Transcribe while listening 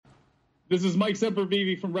This is Mike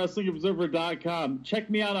Sempervive from WrestlingObserver.com. Check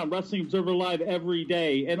me out on Wrestling Observer Live every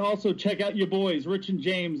day. And also check out your boys, Rich and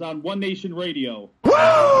James, on One Nation Radio. Woo!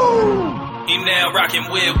 You now rocking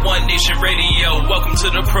with One Nation Radio. Welcome to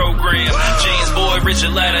the program. James Boyd,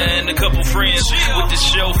 Richard Latta, and a couple friends with the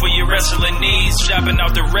show for your wrestling needs. Shopping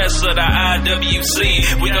out the rest of the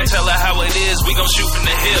IWC. We gon' tell her how it is. We gon' shoot from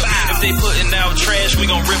the hip. If they putting out trash, we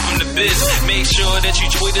gon' rip from the bits. Make sure that you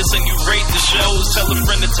tweet us and you rate the shows. Tell a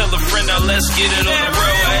friend to tell a friend. Now let's get it on the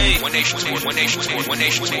road. Hey. One Nation Sports. One Nation Sports. One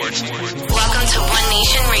Nation Sports. Welcome to One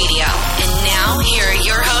Nation Radio. And now here are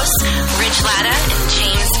your hosts, Rich Latta and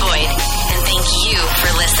James Boyd. And thank you for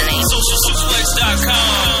listening.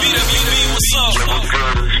 SocialSuplex.com. BWB, what's up? Yo, what's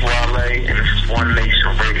good? This is Wale, and this is One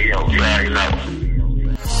Nation Radio. You already know.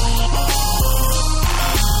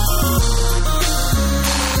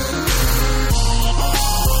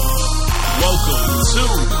 Welcome to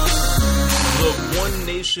the One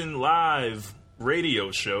Nation Live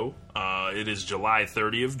radio show. It is July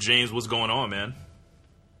 30th. James, what's going on, man?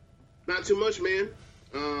 Not too much, man.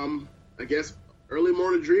 I guess early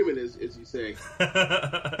morning dreaming, as you say.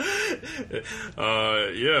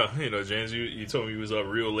 Yeah, James, you told me you was up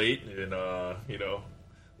real late and,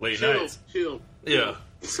 late nights. Chill. Yeah.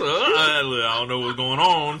 So, I don't know what's going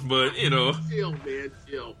on, but, Chill, man,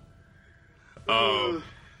 chill.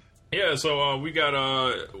 Yeah, so we got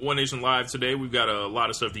One Nation Live today. We've got a lot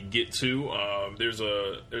of stuff to get to. There's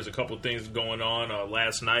a couple things going on.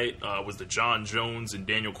 Last night was the Jon Jones and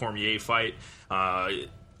Daniel Cormier fight.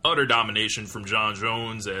 Utter domination from Jon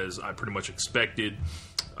Jones, as I pretty much expected.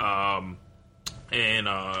 And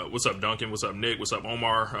what's up, Duncan? What's up, Nick? What's up,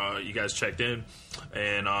 Omar? You guys checked in,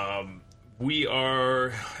 and we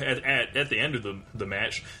are at the end of the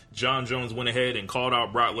match. Jon Jones went ahead and called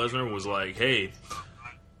out Brock Lesnar and was like, "Hey,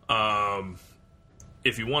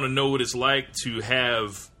 if you want to know what it's like to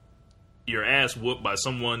have your ass whooped by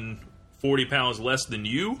someone 40 pounds less than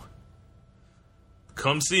you,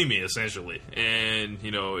 come see me," essentially. And,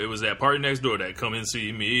 it was that party next door that come and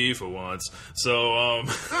see me for once. So,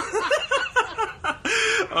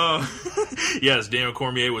 yes, Daniel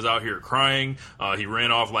Cormier was out here crying. He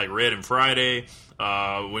ran off like Red and Friday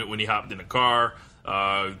when he hopped in the car.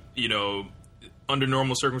 Under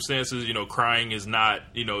normal circumstances, crying is not,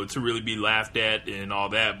 to really be laughed at and all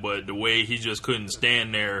that. But the way he just couldn't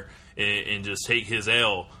stand there and just take his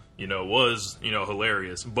L, was,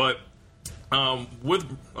 hilarious. But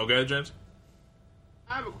okay, James?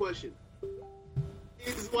 I have a question.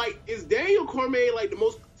 Is Daniel Cormier the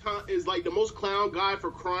most clown guy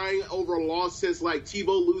for crying over a loss since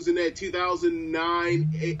Tebow losing that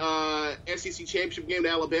 2009 SEC championship game to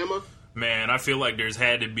Alabama? Man, I feel like there's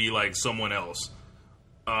had to be someone else.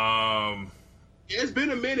 It's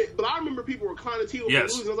been a minute, but I remember people were clowning Tebow for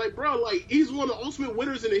losing. I was like, bro, he's one of the ultimate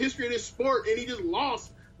winners in the history of this sport, and he just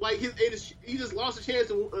lost. He just lost a chance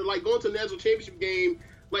of going to the national championship game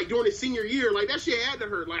during his senior year. That shit had to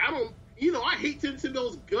hurt. I hate Tim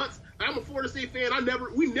Tebow's guts. I'm a Florida State fan.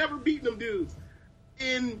 We never beat them dudes.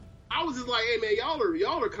 And I was just like, hey man,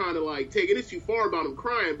 y'all are kind of taking it too far about him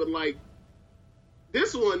crying. But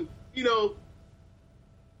this one,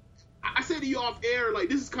 I said to you off air,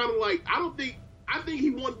 this is kind of I think he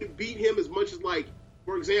wanted to beat him as much as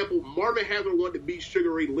for example, Marvin Hagler wanted to beat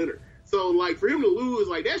Sugar Ray Leonard. So for him to lose,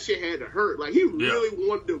 that shit had to hurt. He really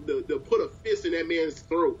wanted to put a fist in that man's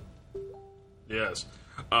throat. Yes.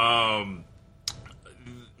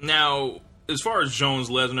 Now, as far as Jones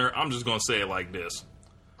Lesnar, I'm just gonna say it like this.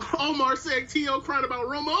 Omar said T.O. crying about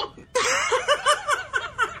Romo.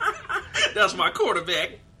 That's my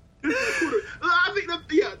quarterback. I think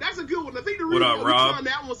that's a good one. I think the reason why we clowned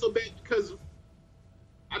that one so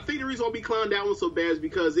bad is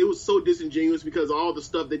because it was so disingenuous because of all the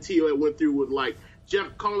stuff that T.O. had went through with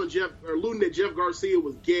alluding that Jeff Garcia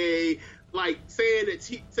was gay, saying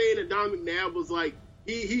that Don McNabb was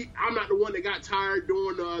I'm not the one that got tired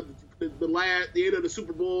during the end of the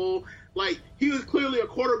Super Bowl. He was clearly a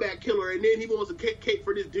quarterback killer, and then he wants to cake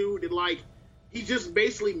for this dude that he just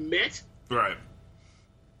basically met. Right.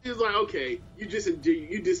 It's okay, you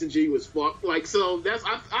disingenuous fuck. So that's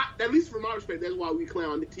at least from my respect, that's why we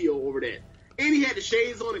clowned T.O. over that. And he had the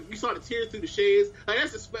shades on, and you saw the tears through the shades.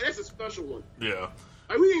 That's a special one. Yeah.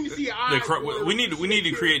 We didn't even see your eyes. We need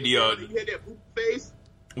to create the. You had that poop face.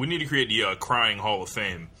 We need to create the crying Hall of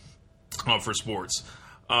Fame for sports.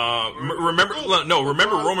 Remember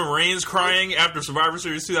Roman Reigns crying after Survivor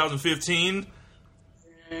Series 2015?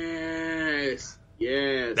 Yes.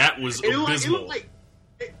 That was abysmal.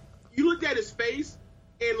 You looked at his face,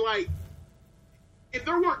 and if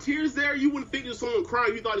there weren't tears there, you wouldn't think it was someone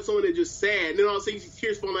crying. You thought it was someone that just sad. And then all of a sudden, you see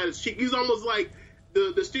tears falling out his cheek. He's almost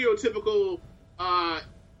the stereotypical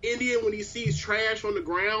Indian when he sees trash on the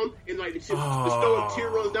ground and like the stoic tear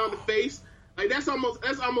runs down the face. Like that's almost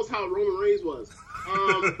how Roman Reigns was.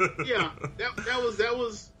 Yeah, that was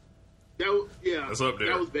that's up there.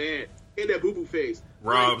 That was bad. And that boo boo face.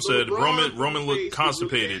 Rob said Roman looked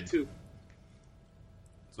constipated.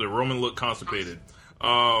 So Roman looked constipated.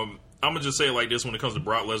 I'm gonna just say it like this when it comes to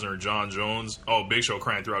Brock Lesnar and John Jones. Oh, Big Show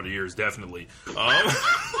crying throughout the years, definitely.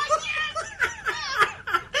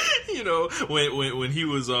 You know, when he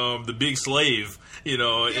was the big slave, you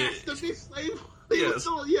know. Yes, the big slave. Yes.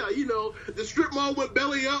 Yeah, you know, the strip mall went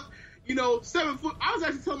belly up. You know, 7 foot. I was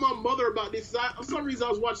actually telling my mother about this. For some reason, I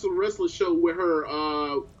was watching a wrestling show with her,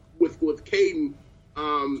 with Caden,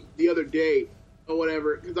 the other day or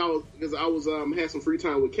whatever, because I was had some free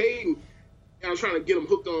time with Caden, and I was trying to get him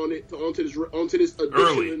hooked onto this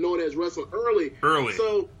addiction known as wrestling early.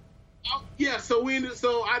 So.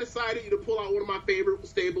 So I decided to pull out one of my favorite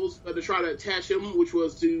stables to try to attach him, which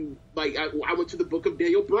was to I went to the book of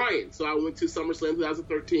Daniel Bryan. So I went to SummerSlam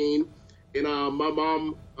 2013, and my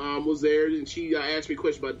mom was there, and she asked me a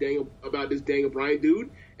question about this Daniel Bryan dude,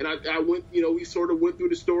 and I went, you know, we sort of went through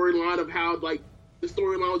the storyline of how like the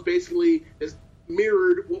storyline was basically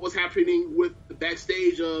mirrored what was happening with the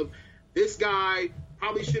backstage of this guy.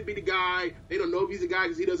 Probably should be the guy. They don't know if he's the guy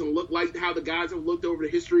because he doesn't look like how the guys have looked over the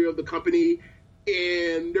history of the company.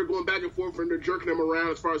 And they're going back and forth and they're jerking him around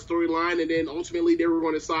as far as storyline. And then ultimately they were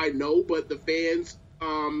going to decide no, but the fans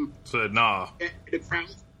said nah.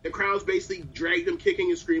 The crowds basically dragged him kicking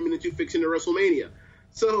and screaming into fixing the WrestleMania.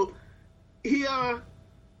 So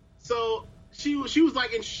she was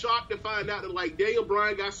like in shock to find out that like Daniel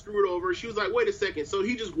Bryan got screwed over. She was like, wait a second, so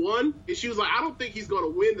he just won? And she was like, I don't think he's going to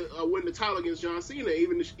win the title against John Cena.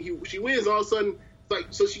 Even if she wins, all of a sudden, like,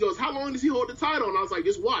 so she goes, how long does he hold the title? And I was like,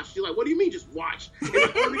 just watch. She's like, what do you mean, just watch? And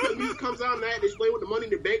then the music comes out and they explain what the Money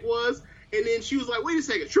in the Bank was. And then she was like, wait a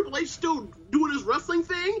second, Triple H still doing his wrestling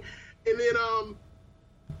thing? And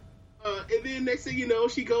then next thing you know,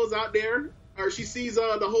 she goes out there. Or she sees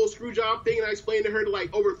the whole screw job thing, and I explained to her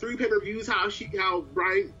like over 3 pay-per-views how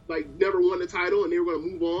Bryan like never won the title and they were going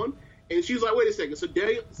to move on. And she was like, wait a second,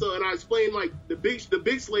 and I explained like the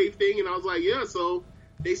big slave thing, and I was like, yeah. So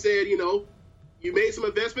they said, you know, you made some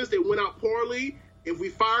investments, they went out poorly. If we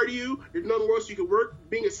fired you, there's nothing worse you could work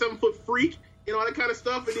being a 7-foot freak and all that kind of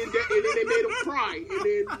stuff. And then they made him cry. And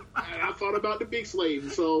then I thought about the big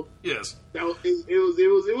slave. So yes,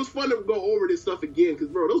 it was fun to go over this stuff again because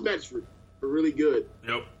bro, those matches were really good.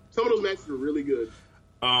 Yep. Some of those matches were really good.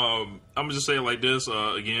 I'm gonna just say it like this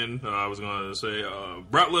again. I was gonna say,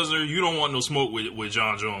 Brock Lesnar, you don't want no smoke with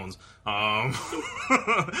John Jones.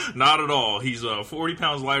 Not at all. He's 40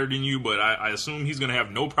 pounds lighter than you, but I assume he's gonna have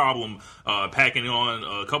no problem packing on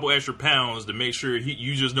a couple extra pounds to make sure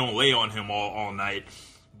you just don't lay on him all night.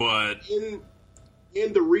 But in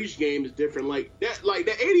the reach game is different. Like that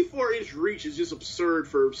 84-inch reach is just absurd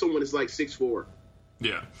for someone that's like 6'4".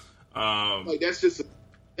 Yeah. Like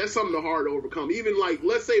that's something hard to overcome. Even like,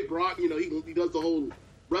 let's say Brock, you know, he does the whole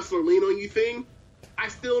wrestler lean on you thing. I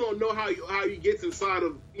still don't know how he gets inside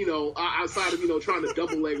of, you know, outside of, you know, trying to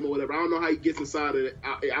double leg him or whatever. I don't know how he gets inside of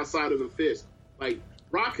outside of the fist. Like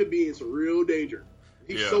Brock could be in some real danger.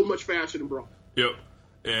 He's so much faster than Brock. Yep.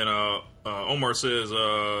 And Omar says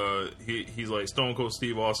he's like Stone Cold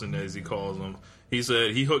Steve Austin, as he calls him. He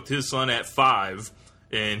said he hooked his son at 5,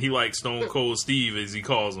 and he likes Stone Cold Steve, as he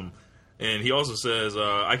calls him. And he also says,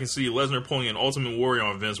 I can see Lesnar pulling an Ultimate Warrior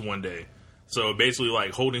on Vince one day. So basically,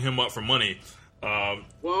 like, holding him up for money.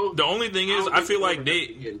 Well, the only thing is, I feel like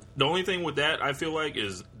the only thing with that, I feel like,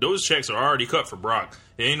 is those checks are already cut for Brock.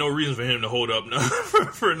 There ain't no reason for him to hold up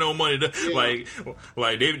for no money. Like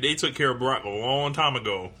they took care of Brock a long time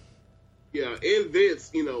ago. Yeah, and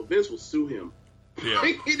Vince, you know, Vince will sue him. Yeah.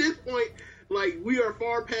 At this point, like, we are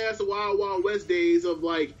far past the Wild Wild West days of,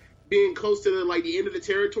 like, being close to the end of the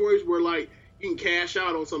territories where, like, you can cash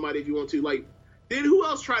out on somebody if you want to. Like, then who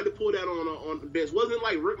else tried to pull that on Vince? Wasn't it,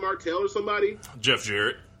 like, Rick Martel or somebody? Jeff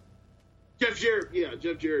Jarrett. Jeff Jarrett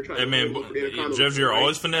tried to pull it on. Jeff Jarrett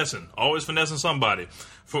always finessing somebody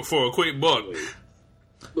for a quick buck.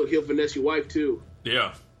 Look, he'll finesse your wife, too.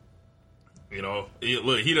 Yeah. You know,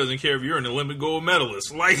 he doesn't care if you're an Olympic gold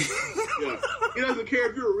medalist. Like, yeah. He doesn't care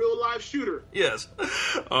if you're a real life shooter. Yes. He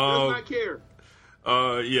does not care.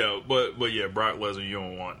 But yeah, Brock Lesnar, you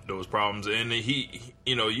don't want those problems, and he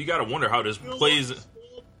you know, you got to wonder how this plays.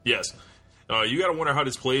 Yes, you got to wonder how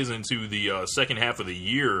this plays into the second half of the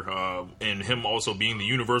year, and him also being the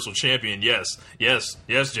Universal Champion. Yes,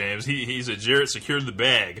 James. He said Jarrett secured the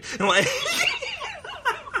bag. Like,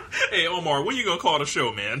 hey Omar, when you gonna call the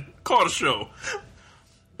show, man? Call the show.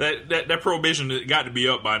 that prohibition got to be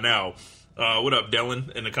up by now. What up,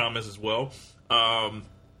 Dylan, in the comments as well.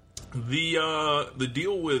 The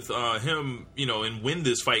deal with him, and when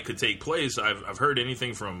this fight could take place, I've heard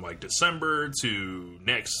anything from like December to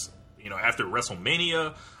next, after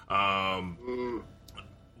WrestleMania.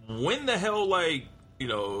 When the hell, I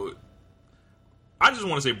just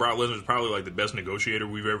want to say Brock Lesnar is probably like the best negotiator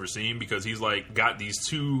we've ever seen, because he's like got these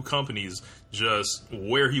two companies just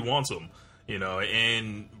where he wants them,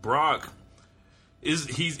 and Brock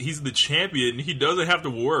he's the champion. He doesn't have to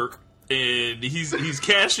work. And he's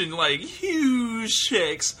cashing like huge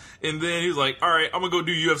checks, and then he's like, "All right, I'm gonna go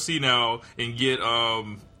do UFC now and get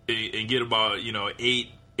about $8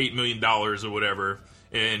 million or whatever."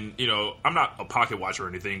 And I'm not a pocket watcher or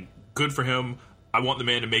anything. Good for him. I want the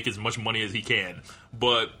man to make as much money as he can,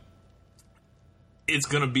 but it's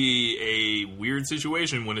gonna be a weird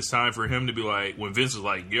situation when it's time for him to be like, when Vince is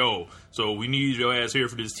like, "Yo, so we need your ass here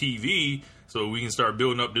for this TV." So we can start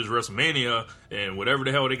building up this WrestleMania and whatever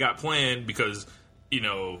the hell they got planned, because,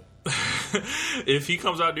 if he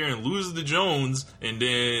comes out there and loses to Jones, and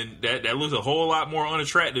then that looks a whole lot more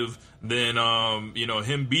unattractive than,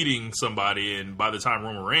 him beating somebody, and by the time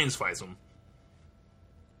Roman Reigns fights him.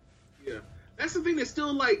 Yeah. That's the thing that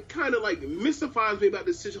still, kind of mystifies me about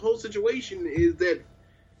this whole situation, is that,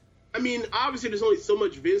 obviously there's only so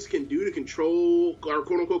much Vince can do to control, or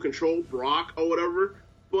quote-unquote control Brock or whatever,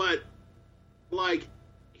 but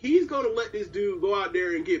he's going to let this dude go out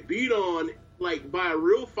there and get beat on, by a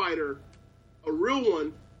real fighter, a real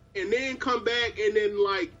one, and then come back and then,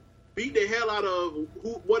 beat the hell out of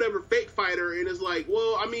whatever fake fighter, and it's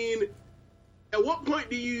at what point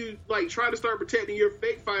do you, try to start protecting your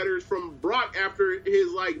fake fighters from Brock after his,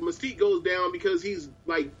 mystique goes down, because he's,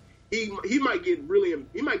 he might get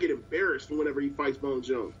embarrassed whenever he fights Bones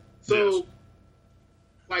Jones. So,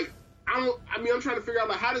 yes. I'm trying to figure out,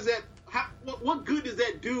 how does that, what good does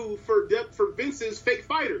that do for Vince's fake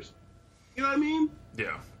fighters? You know what I mean?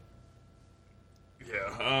 Yeah.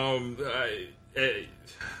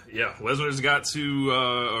 Yeah. Lesnar's got to,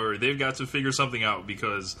 or they've got to figure something out,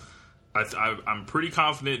 because I'm pretty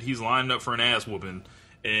confident he's lined up for an ass whooping,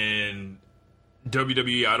 and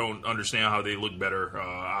WWE, I don't understand how they look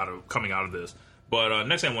better coming out of this. But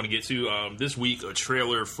next thing I want to get to, this week, a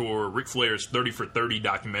trailer for Ric Flair's 30 for 30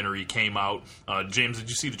 documentary came out. James, did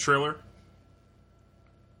you see the trailer?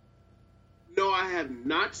 No, I have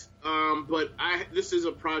not. But this is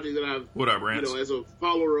a project that I've, what up, Rance? As a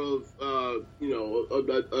follower of, I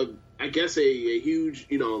guess a huge,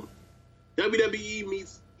 WWE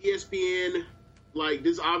meets ESPN.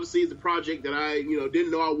 This obviously is a project that I,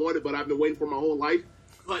 didn't know I wanted, but I've been waiting for my whole life.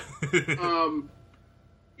 But,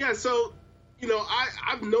 yeah, so.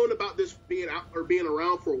 I've known about this being out or being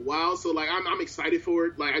around for a while, so I'm excited for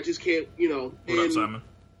it. I just can't, What up, Simon?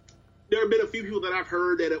 There have been a few people that I've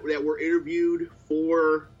heard that were interviewed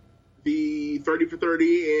for the 30 for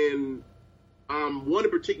 30, and one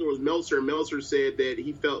in particular was Meltzer. Meltzer said that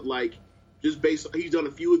he felt he's done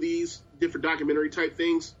a few of these different documentary type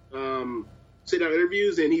things, sit-down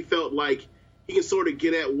interviews, and he felt like he can sort of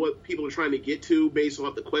get at what people are trying to get to based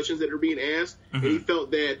off the questions that are being asked, and he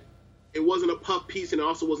felt that it wasn't a puff piece, and it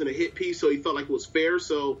also wasn't a hit piece, so he felt like it was fair.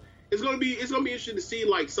 So it's gonna be interesting to see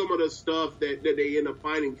some of the stuff that they end up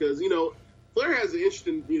finding, because Flair has an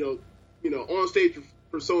interesting on stage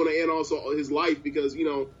persona and also his life, because he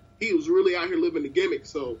was really out here living the gimmick.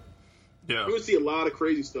 So yeah, we're gonna see a lot of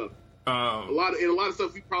crazy stuff, a lot of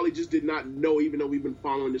stuff we probably just did not know, even though we've been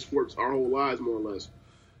following this sport our whole lives more or less.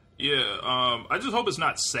 Yeah, I just hope it's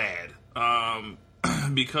not sad,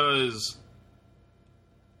 because.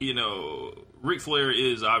 Ric Flair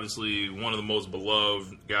is obviously one of the most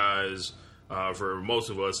beloved guys for most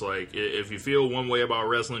of us. If you feel one way about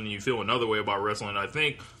wrestling and you feel another way about wrestling, I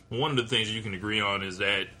think one of the things you can agree on is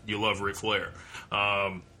that you love Ric Flair.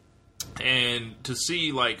 And to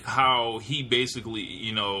see how he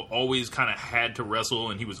basically, always kind of had to wrestle,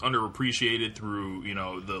 and he was underappreciated through,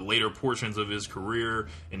 the later portions of his career,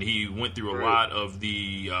 and he went through a lot of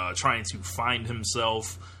the trying to find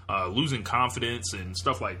himself, losing confidence and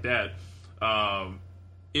stuff like that.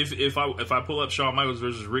 If I pull up Shawn Michaels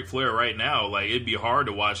versus Ric Flair right now, it'd be hard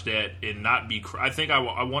to watch that and not be. I think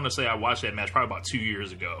I want to say I watched that match probably about 2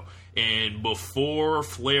 years ago, and before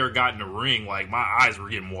Flair got in the ring, my eyes were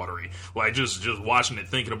getting watery. Just watching it,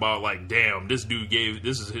 thinking about damn, this dude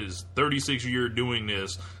this is his 36th year doing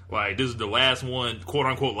this. This is the last one, quote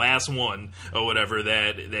unquote, last one or whatever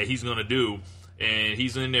that he's gonna do, and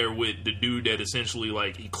he's in there with the dude that essentially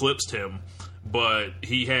eclipsed him. But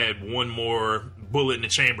he had one more bullet in the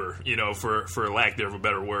chamber, for lack there of a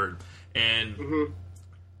better word. And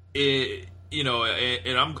you know,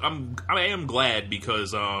 and I am glad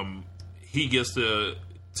because he gets to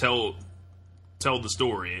tell the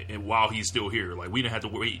story, and while he's still here, like we didn't have to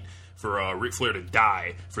wait for Ric Flair to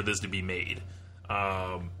die for this to be made.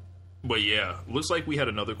 But yeah, looks like we had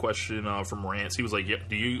another question from Rance. He was like,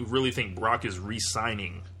 "Do you really think Brock is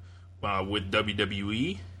re-signing with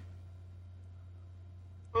WWE?"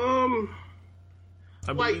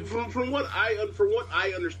 Like from what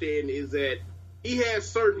I understand is that he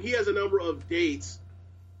has a number of dates,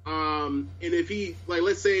 and if he, like,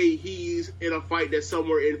 let's say he's in a fight that's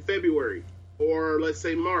somewhere in February or let's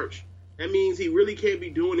say March, that means he really can't be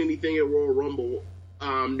doing anything at Royal Rumble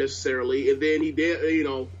necessarily, and then he did, you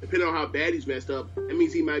know, depending on how bad he's messed up, that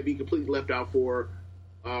means he might be completely left out for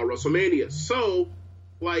WrestleMania. So,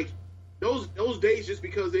 like, those days, just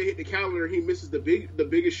because they hit the calendar, he misses the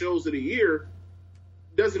biggest shows of the year,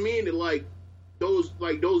 doesn't mean that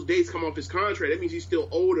those dates come off his contract. That means he's still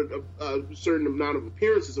owed a certain amount of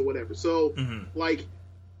appearances or whatever. So, like,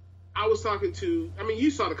 I was talking to, I mean, you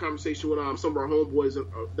saw the conversation with some of our homeboys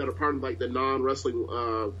that are part of, like, the non-wrestling,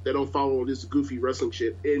 that don't follow this goofy wrestling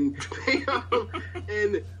shit. And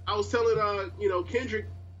and I was telling, you know, Kendrick,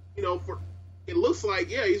 you know, it looks like,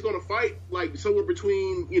 yeah, he's going to fight, like, somewhere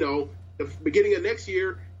between, you know, the beginning of next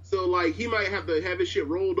year. So, like, he might have to have his shit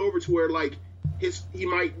rolled over to where, like, he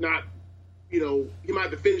might not, you know, he might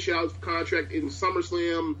have to finish out his contract in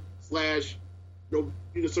SummerSlam / you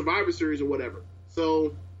know, Survivor Series or whatever.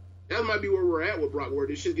 So that might be where we're at with Brock, where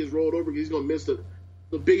this shit gets rolled over because he's going to miss the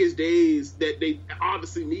biggest days that they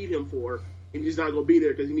obviously need him for, and he's not going to be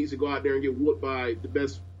there because he needs to go out there and get whooped by the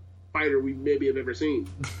best fighter we maybe have ever seen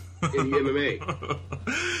in the MMA.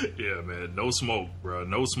 Yeah, man, no smoke, bro,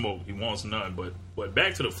 no smoke. He wants none. But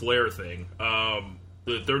back to the Flair thing.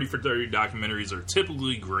 The 30 for 30 documentaries are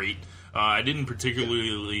typically great. I didn't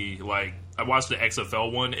particularly like. I watched the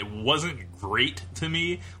XFL one. It wasn't great to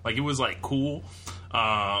me. Like, it was like cool.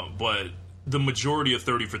 But the majority of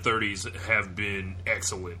 30 for 30s have been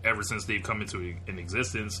excellent ever since they've come into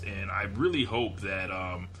existence, and I really hope that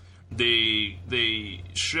they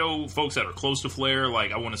show folks that are close to Flair.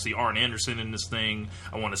 Like, I want to see Arn Anderson in this thing.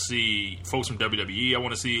 I want to see folks from WWE. I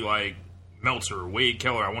want to see, like, Meltzer, Wade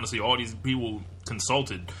Keller. I want to see all these people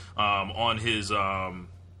consulted on his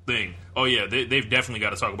thing. Oh yeah, they've definitely got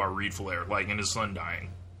to talk about Reed Flair, like, and his son dying.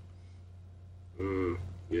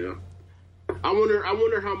 Yeah. I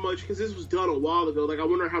wonder how much, because this was done a while ago. Like, I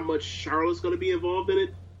wonder how much Charlotte's going to be involved in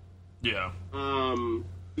it. Yeah.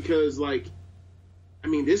 Because, like, I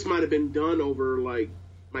mean, this might have been done over like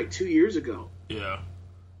 2 years ago. Yeah.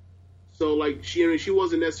 So, like, she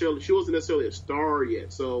wasn't necessarily a star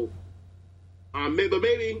yet. So, but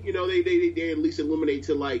maybe, you know, they at least illuminate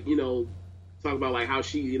to, like, you know, talk about, like, how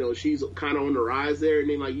she, you know, she's kind of on the rise there, and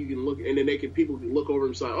then, like, you can look, and then people can look over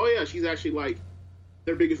and say, oh yeah, she's actually, like,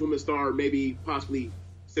 their biggest woman star, maybe possibly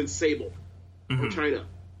since Sable or Chyna.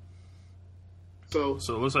 So it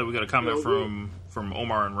looks like we got a comment from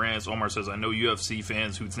Omar and Rance. Omar says, I know UFC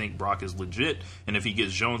fans who think Brock is legit, and if he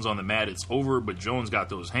gets Jones on the mat, it's over, but Jones got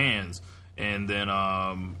those hands. And then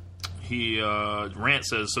Rance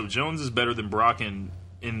says, so Jones is better than Brock better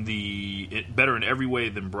in every way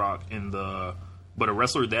than Brock but a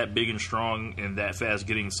wrestler that big and strong and that fast,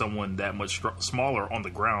 getting someone that much smaller on the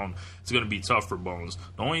ground, it's going to be tough for Bones.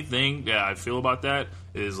 The only thing that I feel about that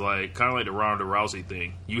is, like, kind of like the Ronda Rousey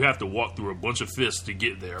thing. You have to walk through a bunch of fists to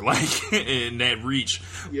get there, like, in that reach.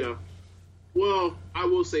 Yeah. Well, I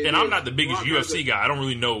will say, and I'm not the biggest UFC guy. I don't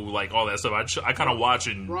really know, like, all that stuff. I kind of watch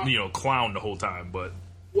and you know, clown the whole time. But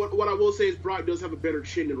what I will say is Brock does have a better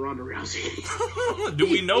chin than Ronda Rousey. Do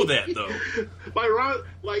we know that though?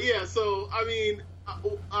 Yeah. So I mean,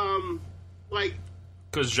 like,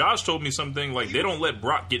 because Josh told me something like they don't let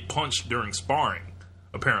Brock get punched during sparring.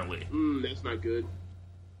 Apparently, that's not good.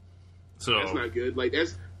 So that's not good. Like,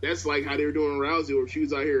 that's like how they were doing Rousey, where she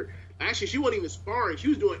was out here. Actually, she wasn't even sparring. She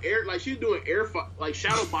was doing air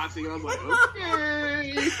shadow boxing. And I was like,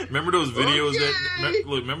 okay. Remember those videos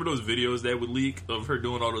remember those videos that would leak of her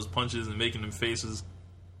doing all those punches and making them faces?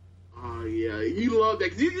 Oh yeah, you love that,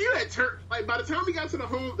 because you had like, by the time we got to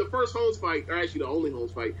the first Holmes fight, or actually the only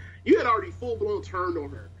Holmes fight, you had already full blown turned on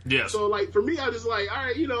her. Yes. So, like, for me, I was just like, all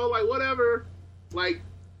right, you know, like, whatever. Like,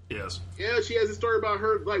 yes. Yeah, she has a story about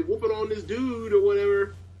her, like, whooping on this dude or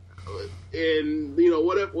whatever. And, you know,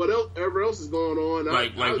 whatever else is going on.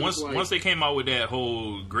 Once they came out with that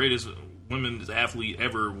whole greatest women's athlete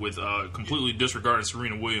ever with completely disregarding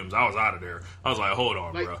Serena Williams, I was out of there. I was like, hold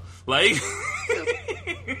on, bro. Like, yeah.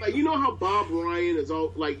 Like, you know how Bob Ryan is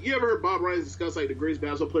all, like, you ever heard Bob Ryan discuss, like, the greatest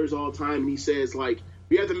basketball players of all time, and he says, like,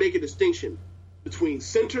 we have to make a distinction between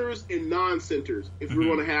centers and non-centers if we're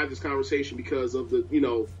going to have this conversation because of the, you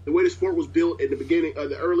know, the way the sport was built at the beginning of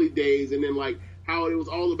the early days, and then like how it was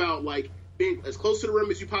all about like being as close to the rim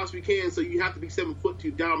as you possibly can, so you have to be 7 foot to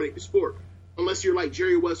dominate the sport, unless you're like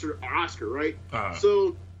Jerry West or Oscar, right?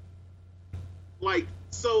 So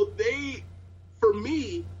they, for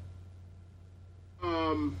me,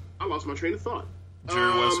 I lost my train of thought.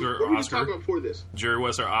 Jerry West or what were we Oscar? talking about before this? Jerry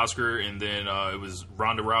West or Oscar, and then it was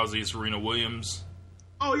Ronda Rousey, Serena Williams.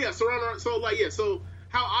 Oh yeah, so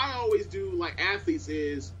how I always do like athletes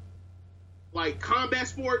is like combat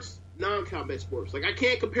sports, non-combat sports. Like I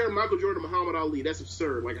can't compare Michael Jordan to Muhammad Ali. That's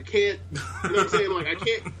absurd. Like I can't. You know what I'm saying? Like I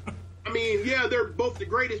can't. I mean, yeah, they're both the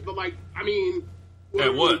greatest, but like, I mean, what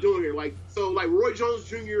are we doing here? Like, so like Roy Jones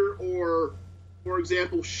Jr. or, for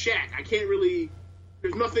example, Shaq. I can't really.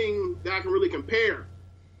 There's nothing that I can really compare.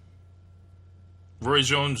 Roy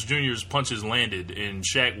Jones Jr.'s punches landed, and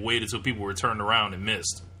Shaq waited till people were turned around and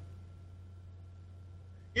missed.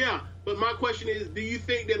 Yeah, but my question is, do you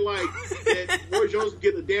think that like that Roy Jones would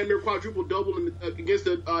get a damn near quadruple double against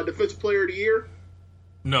the Defensive Player of the Year?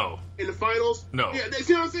 No. In the finals? No. Yeah,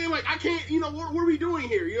 see what I'm saying? Like I can't. You know what are we doing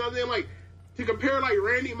here? You know what I'm saying? Like to compare like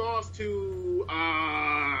Randy Moss to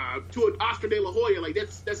an Oscar De La Hoya, like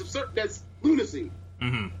that's absurd. That's lunacy.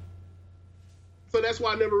 Mm-hmm. So that's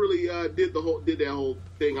why I never really did that whole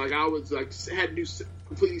thing. Like I was like had to do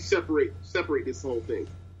completely separate this whole thing.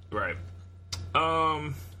 Right.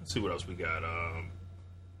 Let's see what else we got.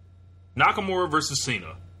 Nakamura versus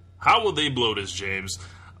Cena. How will they blow this, James?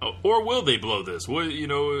 Or will they blow this? What are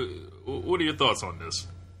your thoughts on this?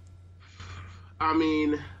 I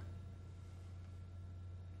mean,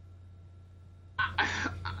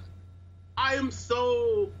 I am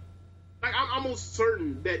so. Like, I'm almost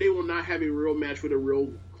certain that they will not have a real match with a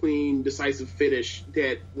real clean, decisive finish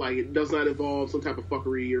that, like, it does not involve some type of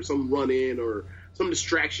fuckery or some run-in or some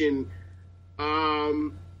distraction.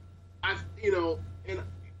 I'm at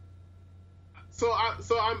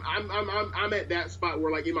that spot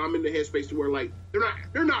where, like, I'm in the headspace to where, like, they're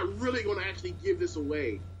not really going to actually give this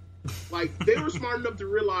away. Like, they were smart enough to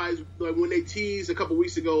realize, like, when they teased a couple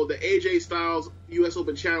weeks ago the AJ Styles U.S.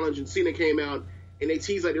 Open Challenge and Cena came out, and they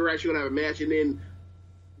teased like they were actually going to have a match, and then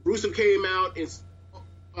Rusev came out and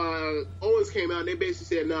Owens came out, and they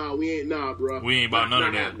basically said, "Nah, bro. We ain't about none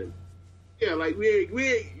of that." Happening. Yeah, like we ain't.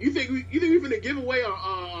 You think we're gonna give away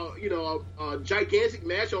a gigantic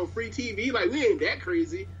match on free TV? Like we ain't that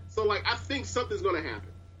crazy. So like I think something's gonna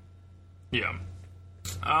happen. Yeah.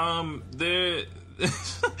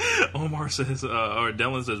 Omar says, or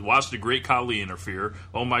Dylan says, watch the Great Khali interfere.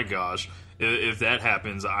 Oh my gosh. If that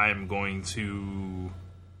happens, I'm going to...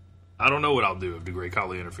 I don't know what I'll do if the Great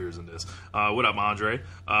Khali interferes in this. What up, Andre?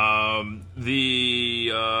 Let's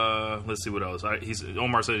see what else.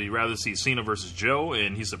 Omar said he'd rather see Cena versus Joe,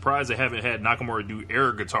 and he's surprised they haven't had Nakamura do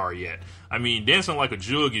air guitar yet. I mean, dancing like a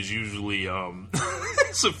jug is usually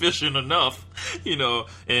sufficient enough, you know.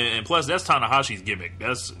 And plus, that's Tanahashi's gimmick.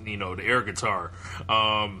 That's, you know, the air guitar.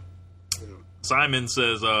 Simon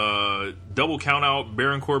says, double count out,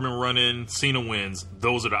 Baron Corbin run in, Cena wins.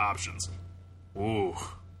 Those are the options. Ooh.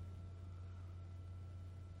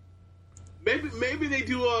 Maybe they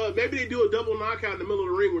do a double knockout in the middle of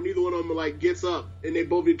the ring where neither one of them like gets up and they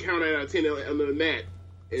both get counted out of 10 on the mat.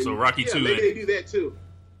 And, so Rocky 2 maybe ending. They do that too.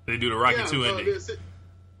 They do the Rocky 2 ending.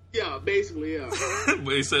 Yeah, basically, yeah.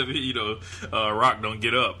 But except, you know, Rock don't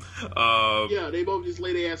get up. Yeah, they both just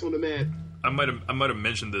lay their ass on the mat. I might have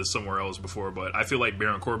mentioned this somewhere else before, but I feel like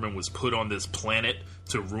Baron Corbin was put on this planet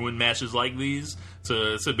to ruin matches like these,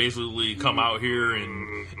 to basically come out here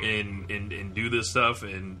and do this stuff,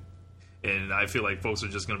 and I feel like folks are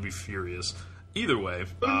just going to be furious. Either way.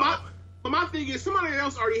 But my thing is, somebody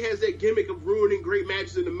else already has that gimmick of ruining great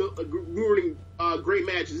matches great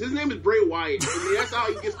matches. His name is Bray Wyatt. I mean, that's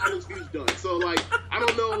how he gets all his views done. So, like, I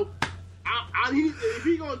don't know. If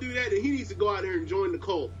he's going to do that, then he needs to go out there and join the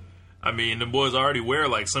cult. I mean, the boys already wear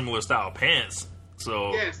like similar style pants,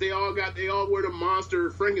 so yes, they all wear the monster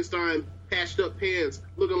Frankenstein patched up pants,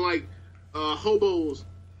 looking like hobos.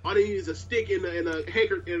 All they need is a stick and a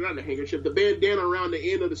handkerchief, the bandana around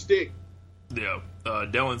the end of the stick. Yeah,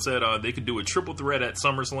 Dylan said they could do a triple threat at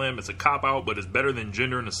SummerSlam. It's a cop out, but it's better than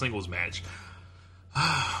Jinder in a singles match.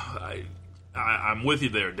 I'm with you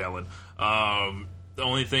there, Dylan. The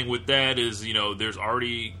only thing with that is, you know, there's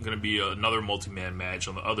already going to be another multi-man match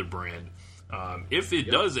on the other brand. If it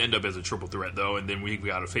does end up as a triple threat, though, and then we've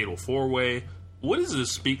got a fatal four-way, what does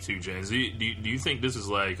this speak to, James? Do you think this is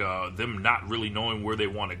like them not really knowing where they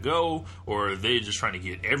want to go, or are they just trying to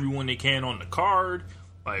get everyone they can on the card?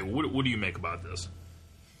 Like, what do you make about this?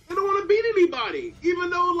 They don't want to beat anybody, even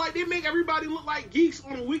though like they make everybody look like geeks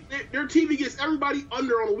on a week. Their TV gets everybody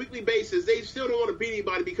under on a weekly basis. They still don't want to beat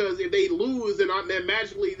anybody because if they lose, then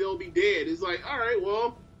magically they'll be dead. It's like, all right,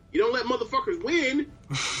 well, you don't let motherfuckers win.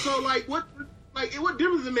 So like, what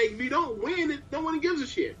difference does it make if you don't win? No one gives a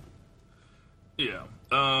shit. Yeah,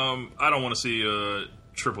 I don't want to see a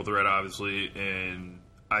triple threat, obviously, and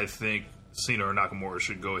I think Cena or Nakamura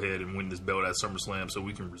should go ahead and win this belt at SummerSlam so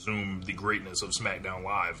we can resume the greatness of SmackDown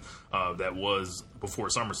Live that was before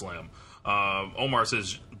SummerSlam. Omar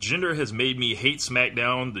says, Jinder has made me hate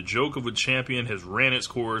SmackDown. The joke of a champion has ran its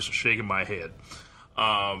course, shaking my head.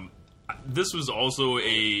 This was also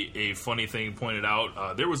a funny thing pointed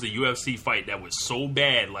out. There was a UFC fight that was so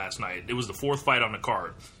bad last night. It was the fourth fight on the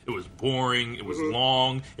card. It was boring. It was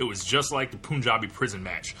long. It was just like the Punjabi prison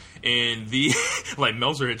match. And the like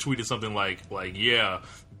Meltzer had tweeted something like yeah,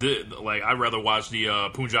 I'd rather watch the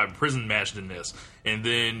Punjabi prison match than this. And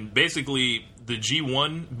then basically the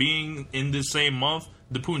G1 being in this same month,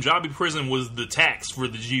 the Punjabi prison was the tax for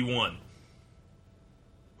the G1.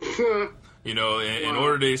 You know, in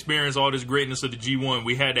order to experience all this greatness of the G1,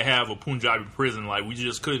 we had to have a Punjabi prison. Like, we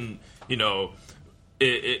just couldn't, you know,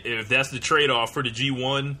 if that's the trade-off for the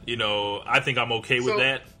G1, you know, I think I'm okay with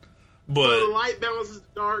that. But so the light balances the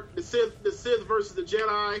dark, the Sith versus the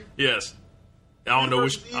Jedi. Yes. I don't know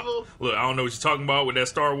what you're talking about with that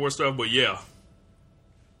Star Wars stuff, but yeah.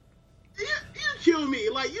 You kill me.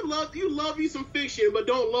 Like, you love you some fiction, but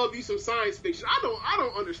don't love you some science fiction. I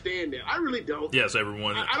don't understand that. I really don't. Yes,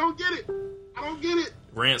 everyone. I don't get it. I don't get it.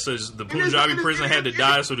 Rant says the Punjabi prison had to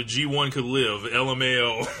die so the G1 could live.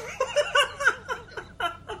 LMAO.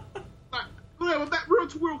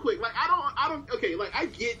 Real quick. Like, I don't. Okay, like, I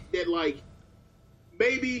get that. Like,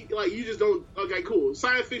 maybe like you just don't. Okay, cool.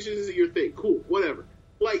 Science fiction isn't your thing. Cool, whatever.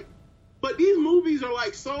 Like, but these movies are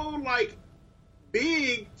like so like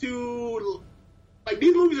big to. Like,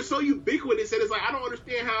 these movies are so ubiquitous that it's like, I don't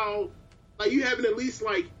understand how, like, you haven't at least,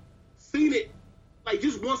 like, seen it, like,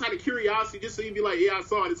 just once out of curiosity, just so you'd be like, yeah, I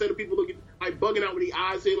saw it, instead of people looking, like, bugging out with the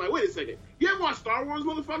eyes, saying, like, wait a second, you ever watched Star Wars,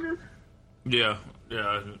 motherfucker? Yeah,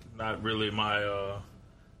 not really my,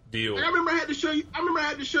 deal. Like, I remember I had to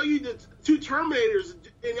show you the two Terminators,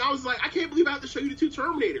 and I was like, I can't believe I have to show you the two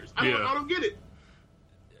Terminators. I don't get it.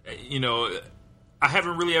 You know, I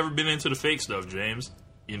haven't really ever been into the fake stuff, James.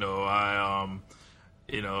 You know,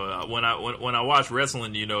 you know, when I watch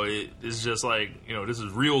wrestling, you know, it's just like, you know, this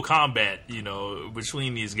is real combat, you know,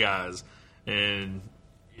 between these guys, and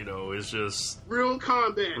you know, it's just real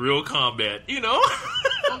combat, you know.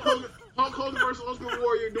 Hulk Hogan versus Ultimate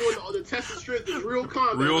Warrior doing the test of strength is real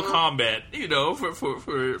combat. Combat, you know,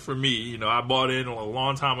 for me, you know, I bought in a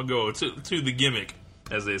long time ago to the gimmick,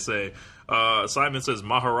 as they say. Simon says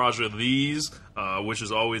Maharaja these, which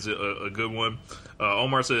is always a good one.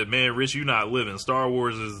 Omar said, man, Rich, you not living. Star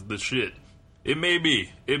Wars is the shit. It may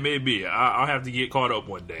be. I'll have to get caught up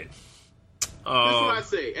one day. That's what I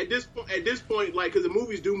say. At this point, like, because the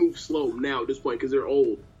movies do move slow now at this point because they're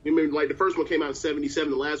old. I mean, like, the first one came out in 1977,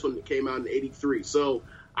 the last one came out in 1983. So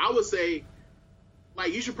I would say,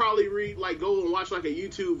 like, you should probably read, like, go and watch, like, a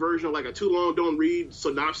YouTube version of, like, a too long, don't read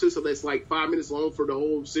synopsis that's, like, 5 minutes long for the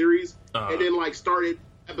whole series. And then, like, start at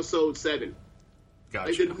episode 7. Gotcha.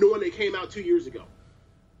 Like, the new one that came out 2 years ago.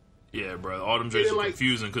 Yeah, bro. All them joints are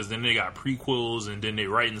confusing because then they got prequels and then they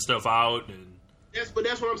writing stuff out. And that's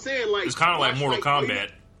what I'm saying. Like, it's kind of like Mortal Kombat.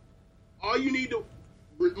 All you need to...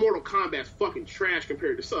 Mortal Kombat's fucking trash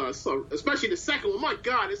compared to Sun, especially the second one. My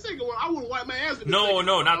God, the second one, I wouldn't wipe my ass with the second one.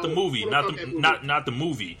 Not the movie, not the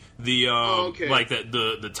movie. The like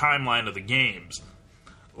the timeline of the games.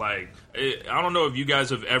 Like, I don't know if you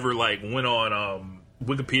guys have ever like went on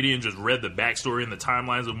Wikipedia and just read the backstory and the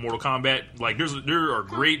timelines of Mortal Kombat. Like, there are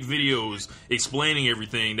great videos explaining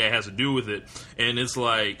everything that has to do with it, and it's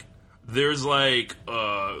like there's like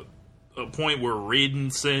a point where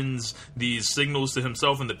Raiden sends these signals to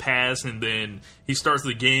himself in the past, and then he starts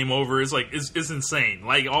the game over. It's like it's insane.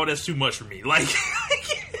 Like, all that's too much for me. Like,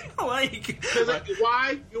 why?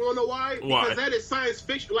 You want to know why? Because that is science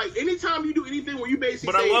fiction. Like, anytime you do anything where you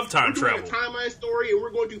basically I love time travel. We're doing a timeline story and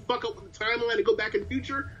we're going to fuck up with the timeline and go back in the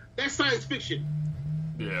future, that's science fiction.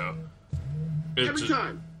 Yeah. Every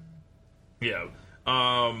time. Yeah.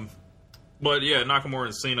 But yeah, Nakamura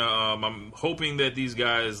and Cena. I'm hoping that these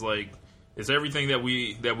guys, like, it's everything that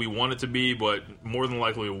we want it to be, but more than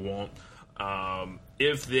likely it won't.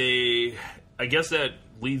 If they, I guess that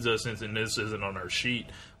leads us into, and this isn't on our sheet,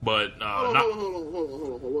 but hold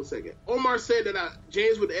on 1 second. Omar said that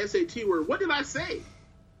James with the SAT word. What did I say?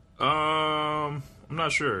 I'm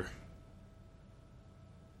not sure.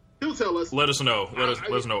 He'll tell us. Let us know. Let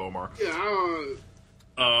us know, Omar. Yeah.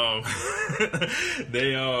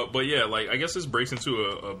 But yeah, like, I guess this breaks into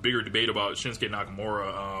a bigger debate about Shinsuke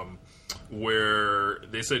Nakamura, where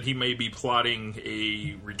they said he may be plotting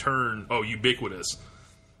a return. Oh, Ubiquitous.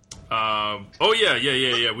 Yeah.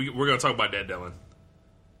 We're gonna talk about that, Dylan.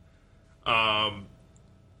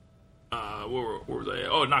 Where was I?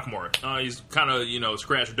 Oh, Nakamura. He's kind of,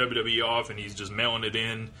 scratched WWE off, and he's just mailing it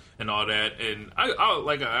in and all that. And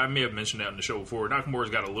I may have mentioned that in the show before. Nakamura's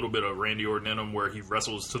got a little bit of Randy Orton in him, where he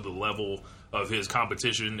wrestles to the level of his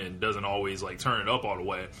competition and doesn't always like turn it up all the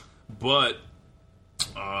way. But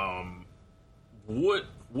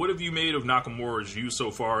what have you made of Nakamura's use so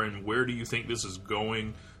far, and where do you think this is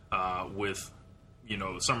going with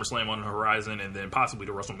SummerSlam on the horizon, and then possibly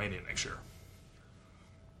to WrestleMania next year?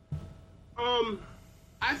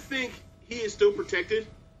 I think he is still protected.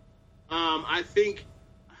 I think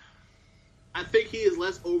he is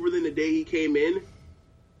less over than the day he came in.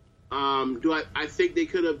 I think they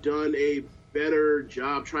could have done a better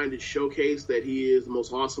job trying to showcase that he is the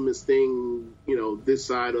most awesomest thing, this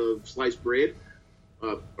side of sliced bread,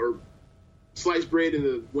 or sliced bread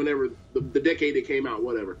in the decade it came out,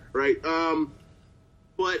 whatever, right?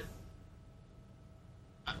 But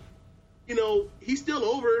he's still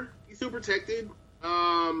over. He's still protected.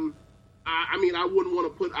 I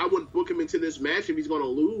wouldn't book him into this match if he's going to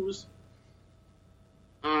lose.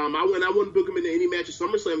 I wouldn't book him into any match at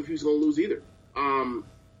SummerSlam if he's going to lose either. I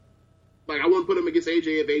wouldn't put him against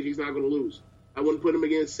AJ if AJ's not going to lose. I wouldn't put him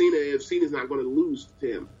against Cena if Cena's not going to lose to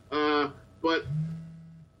him. But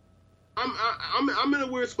I'm in a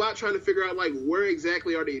weird spot trying to figure out where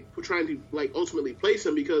exactly are they trying to ultimately place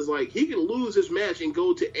him, because he can lose this match and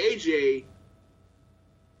go to AJ,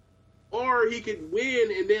 or he could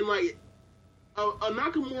win and then a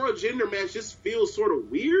Nakamura Jinder match just feels sort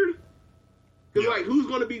of weird. Because who's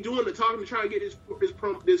going to be doing the talking to try and get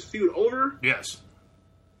this feud over? Yes,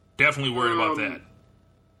 definitely worried about that.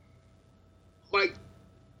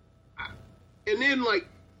 And then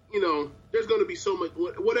there's going to be so much.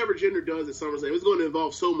 Whatever Jinder does at SummerSlam, it's going to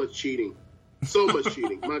involve so much cheating,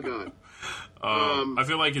 My God. I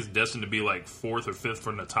feel like it's destined to be fourth or fifth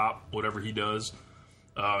from the top, whatever he does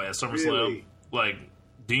at SummerSlam. Really?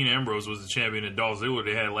 Dean Ambrose was the champion and Dolph Ziggler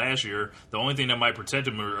they had last year. The only thing that might protect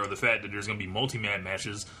him are the fact that there's going to be multi-man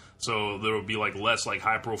matches, so there will be less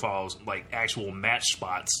high profiles, actual match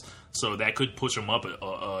spots. So that could push him up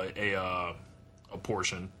a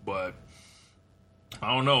portion, but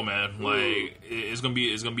I don't know, man. It's gonna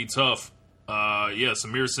be tough.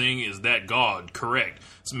 Samir Singh is that god, correct?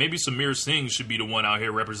 So maybe Samir Singh should be the one out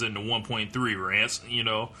here representing the 1.3 Rance.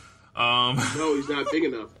 No, he's not big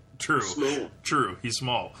enough. True. He's small. True. He's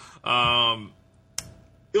small. He'll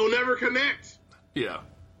never connect. Yeah.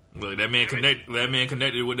 Look, that man connected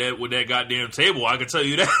with that goddamn table. I can tell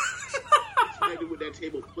you that. Connected with that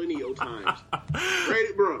table plenty of times.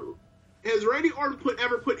 Randy, bro, has Randy Orton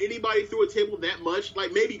ever put anybody through a table that much?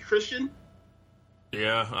 Maybe Christian.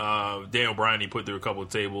 Yeah. Daniel Bryan, he put through a couple of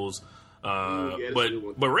tables.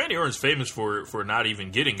 But Randy Orton's famous for not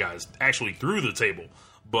even getting guys actually through the table.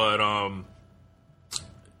 But I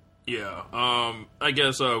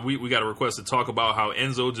guess we got a request to talk about how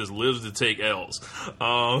Enzo just lives to take L's.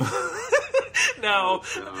 Now,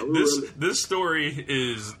 this story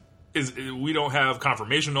is we don't have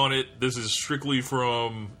confirmation on it. This is strictly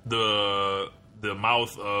from the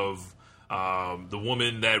mouth of the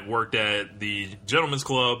woman that worked at the Gentleman's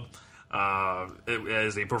Club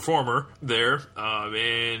as a performer there.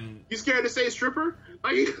 And you scared to say stripper?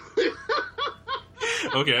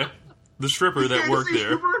 Okay, the stripper that worked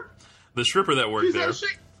there. Stripper? The stripper that worked there.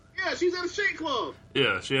 She's at a shake club.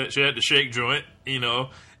 Yeah, she had the shake joint, and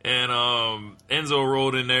Enzo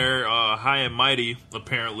rolled in there, high and mighty,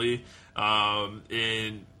 apparently,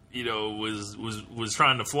 and was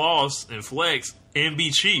trying to floss and flex and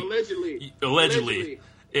be cheap. Allegedly.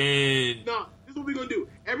 And no, this is what we're gonna do.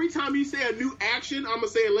 Every time you say a new action, I'm gonna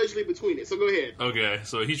say allegedly between it. So go ahead. Okay,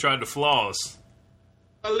 so he tried to floss.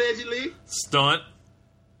 Allegedly. Stunt.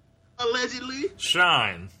 Allegedly.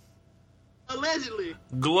 Shine. Allegedly.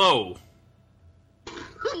 Glow.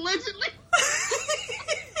 Allegedly.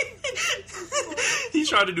 He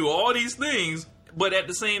tried to do all these things, but at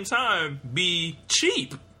the same time be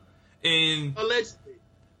cheap. And allegedly.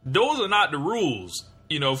 Those are not the rules,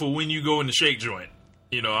 for when you go in the shake joint.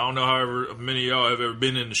 I don't know however many of y'all have ever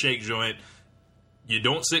been in the shake joint. You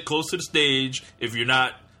don't sit close to the stage if you're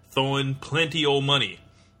not throwing plenty old money.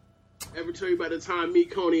 Ever tell you about the time me,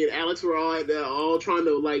 Coney, and Alex were all trying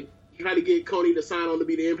to try to get Coney to sign on to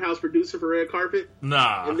be the in-house producer for Red Carpet?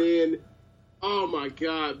 Nah. And then, oh my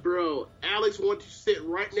God, bro, Alex wanted to sit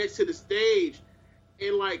right next to the stage,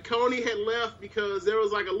 and like Coney had left because there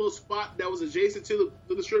was like a little spot that was adjacent to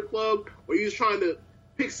the strip club where he was trying to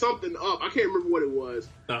pick something up. I can't remember what it was.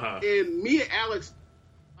 And me and Alex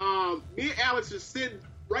just sitting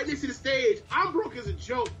right next to the stage. I'm broke as a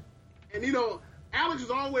joke, and you know, Alex is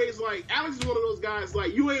always like, Alex is one of those guys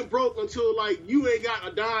like, you ain't broke until like you ain't got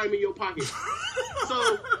a dime in your pocket.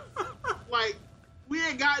 So like, we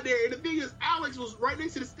had got there, and the thing is, Alex was right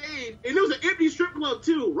next to the stage, and there was an empty strip club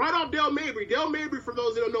too, right off Del Mabry. Del Mabry, for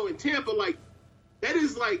those that don't know, in Tampa, like, that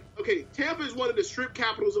is like, okay, Tampa is one of the strip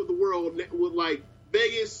capitals of the world with like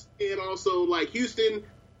Vegas and also like Houston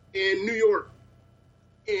and New York.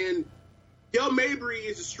 And Del Mabry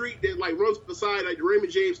is a street that like runs beside like the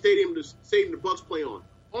Raymond James Stadium, the Bucks play on.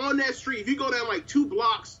 On that street, if you go down like 2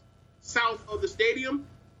 blocks south of the stadium,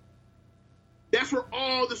 that's where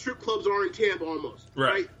all the strip clubs are in Tampa almost.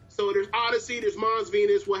 Right? So there's Odyssey, there's Mons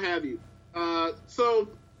Venus, what have you. So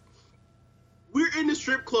we're in the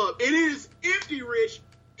strip club. It is empty, Rich.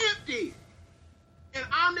 Empty. And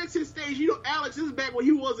I'm next to the stage. You know, Alex, this is back when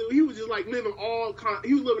he was just like living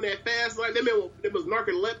he was living that fast life. That man was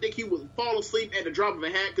narcoleptic. He would fall asleep at the drop of a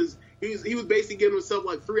hat because he was basically giving himself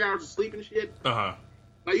like 3 hours of sleep and shit. Like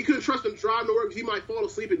you couldn't trust him driving to work because he might fall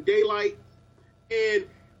asleep in daylight. And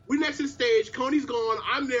we're next to the stage. Coney's gone.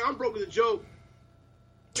 I'm there. I'm broke as a joke.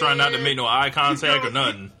 Trying not to make no eye contact or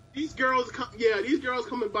nothing. These girls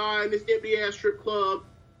coming by in this empty ass strip club,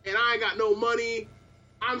 and I ain't got no money.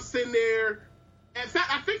 I'm sitting there. In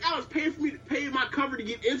fact, I think Alex paid for me to pay my cover to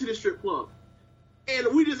get into the strip club, and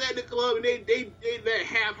we just at the club, and they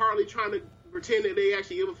half-heartedly trying to pretend that they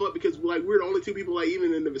actually give a fuck because like we're the only 2 people like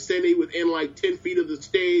even in the vicinity within like 10 feet of the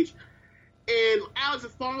stage, and Alex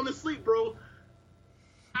is falling asleep, bro.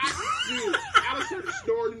 Dude, Alex started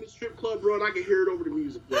snoring in the strip club, bro, and I can hear it over the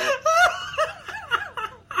music, bro.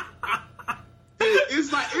 Dude,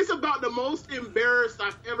 it's about the most embarrassed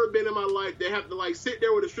I've ever been in my life to have to like sit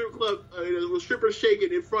there with a strip club, with strippers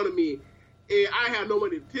shaking in front of me, and I had no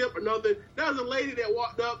money to tip or nothing. There was a lady that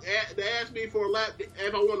walked up to ask me for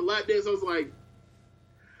if I wanted a lap dance. I was like,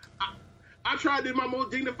 I tried in my most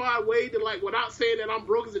dignified way to like, without saying that I'm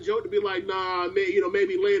broke as a joke, to be like, nah,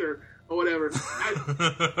 maybe later. Or whatever. It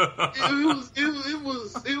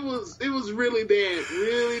was really bad, bro.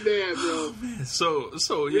 Oh, man.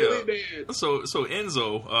 So yeah. Really bad. So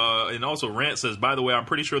Enzo and also Rant says, by the way, I'm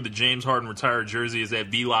pretty sure the James Harden retired jersey is at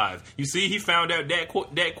V Live. You see, he found out that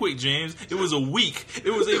quick, James. It was a week.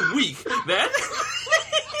 That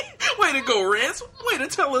way to go, Rance. Way to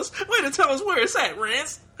tell us where it's at,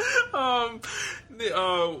 Rance.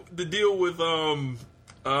 The deal with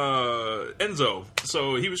Enzo.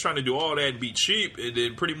 So he was trying to do all that and be cheap and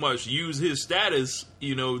then pretty much use his status,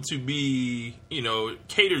 you know, to be, you know,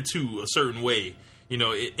 catered to a certain way, you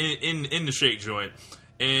know, in the shake joint.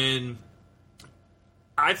 And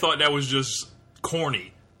I thought that was just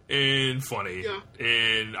corny and funny. Yeah.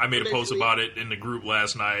 And I made a post about it in the group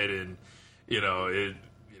last night, and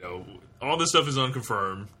all this stuff is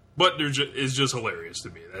unconfirmed. But it's just hilarious to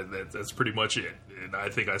me. That's pretty much it. And I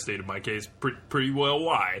think I stated my case pretty well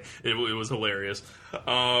why it was hilarious.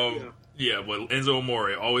 Yeah, but Enzo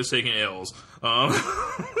Amore, always taking L's.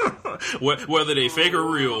 Whether they fake or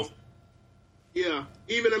real. Yeah,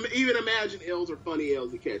 even imagine L's are funny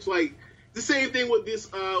L's to catch. Like, the same thing with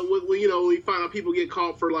this, when you find out people get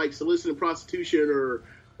caught for, like, soliciting prostitution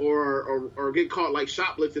or get caught, like,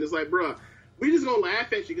 shoplifting. It's like, bruh, we just gonna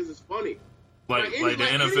laugh at you because it's funny. Like the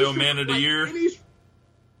NFL Man of the Year?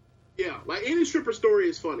 Like any stripper story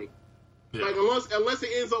is funny. Yeah. Like unless it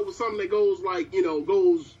ends up with something that goes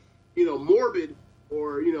morbid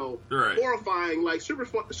or right. horrifying. Like stripper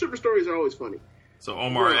stories are always funny. So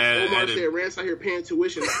Omar added, said, "Rance out here paying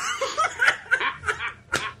tuition."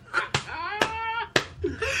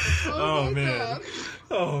 Oh man! God.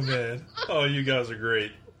 Oh man! Oh, you guys are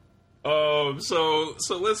great. So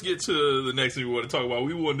let's get to the next thing we want to talk about.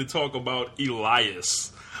 We wanted to talk about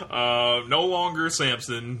Elias. No longer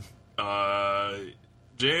Samson.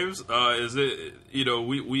 James, is it,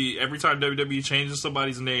 we every time WWE changes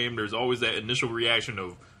somebody's name, there's always that initial reaction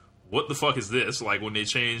of, what the fuck is this? Like when they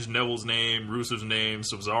changed Neville's name, Rusev's name,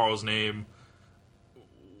 Cesaro's name.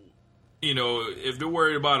 If they're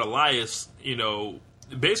worried about Elias,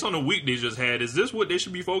 based on the week they just had, is this what they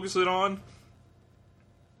should be focusing on?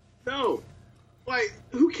 No. Like,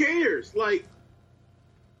 who cares? Like,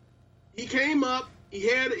 he came up, he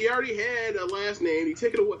already had a last name, he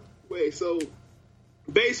took it away. So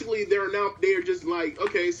basically they're just like,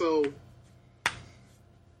 okay, so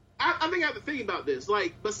I think I have to think about this.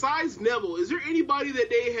 Like, besides Neville, is there anybody that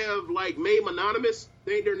they have like made anonymous,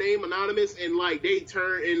 made their name anonymous, and like they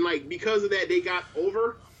turn and like because of that they got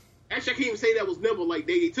over Actually, I can't even say that was Neville. Like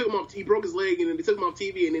they took him off. He broke his leg, and then they took him off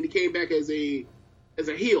TV, and then he came back as a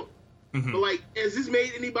heel. Mm-hmm. But like, has this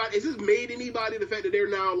made anybody the fact that they're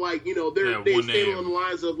now like, you know, they stand on the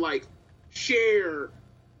lines of like Cher,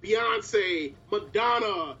 Beyonce,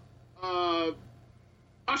 Madonna,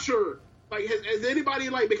 Usher. Like, has anybody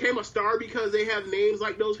like became a star because they have names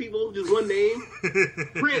like those people? Just one name,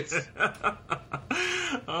 Prince.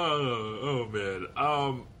 Oh man.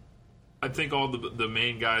 I think all the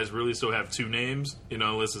main guys really still have two names, you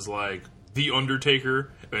know, unless it's like The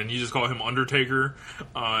Undertaker, and you just call him Undertaker.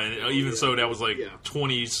 And so, that was like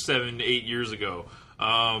 8 years ago.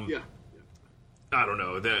 I don't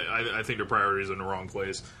know. I think their priorities are in the wrong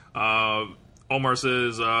place. Omar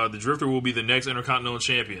says the Drifter will be the next Intercontinental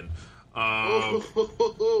Champion. No,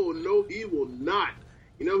 he will not.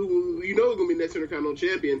 You know who's going to be the next Intercontinental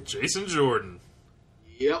Champion? Jason Jordan.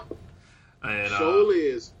 Yep. And Sure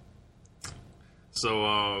is.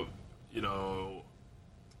 So, you know,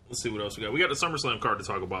 let's see what else we got. We got the SummerSlam card to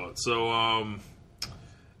talk about. So,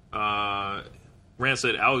 Rand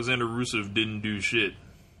said Alexander Rusev didn't do shit.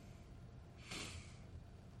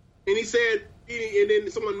 And he said, and then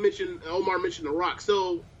Omar mentioned The Rock.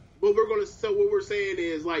 So what we're saying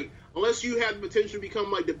is, like, unless you have the potential to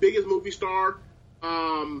become like the biggest movie star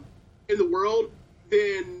in the world,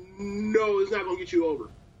 then no, it's not going to get you over.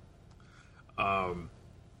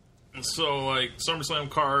 So, like, SummerSlam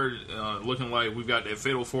card, looking like we've got that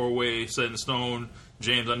Fatal 4-Way set in stone.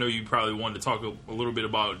 James, I know you probably wanted to talk a little bit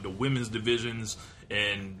about the women's divisions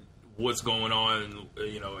and what's going on,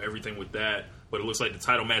 you know, everything with that. But it looks like the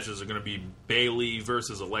title matches are going to be Bayley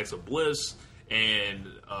versus Alexa Bliss and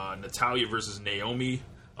Natalya versus Naomi.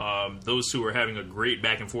 Those two are having a great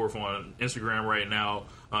back and forth on Instagram right now.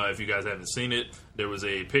 If you guys haven't seen it, there was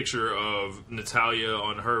a picture of Natalya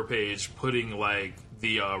on her page putting like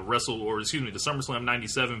the the SummerSlam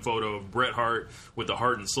 97 photo of Bret Hart with the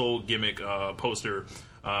Heart and Soul gimmick poster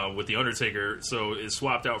with the Undertaker. So it's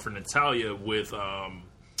swapped out for Natalya with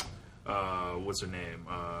what's her name?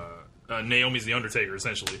 Naomi's the Undertaker,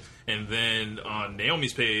 essentially. And then on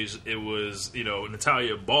Naomi's page, it was, you know,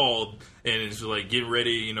 Natalya bald, and it's like, get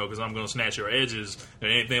ready, you know, because I'm going to snatch your edges,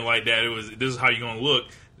 and anything like that. It was, this is how you're going to look.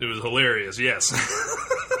 It was hilarious, yes.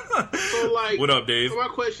 So, like, what up, Dave? So my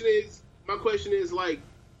question is, like,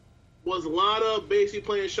 was Lana basically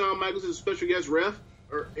playing Shawn Michaels as a special guest ref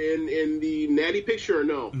or in the Natty picture, or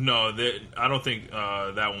no? No, I don't think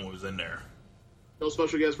that one was in there. No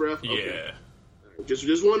special guest ref? Okay. Yeah.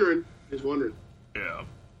 Just wondering. Just wondering. Yeah.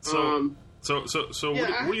 So,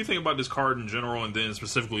 yeah, what do you think about this card in general, and then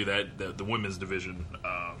specifically that the women's division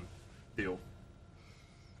deal?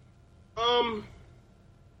 I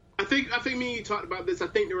think me and you talked about this. I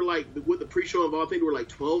think there were like, with the pre-show involved, I think there were like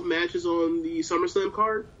 12 matches on the SummerSlam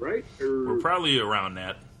card, right? We're probably around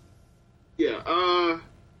that. Yeah. I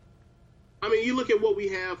mean, you look at what we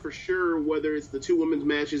have for sure, whether it's the two women's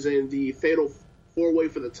matches and the Fatal 4-Way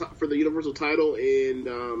for the Universal title,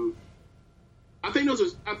 and I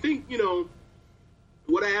think you know,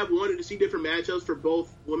 would I have wanted to see different matchups for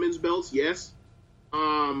both women's belts? Yes. But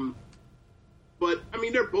I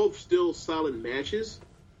mean, they're both still solid matches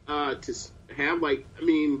to have. Like, I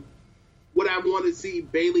mean, would I want to see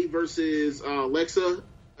Bayley versus Alexa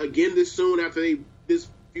again this soon after this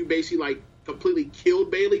few basically like completely killed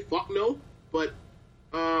Bayley? Fuck no. But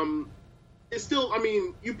it's still, I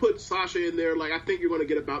mean, you put Sasha in there, like, I think you're going to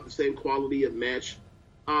get about the same quality of match.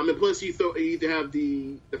 And plus you have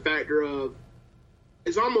the factor of,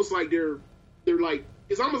 it's almost like they're like,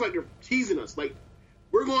 it's almost like they're teasing us. Like,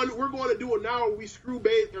 we're going to do it now where we screw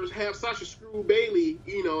Bayley, or have Sasha screw Bayley,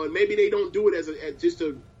 you know, and maybe they don't do it as just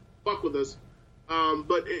to fuck with us.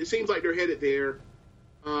 But it seems like they're headed there.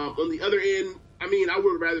 On the other end, I mean, I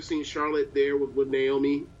would have rather seen Charlotte there with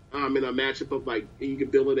Naomi. In a matchup of, like, you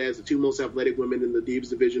could bill it as the two most athletic women in the Divas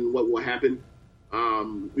division, what will happen.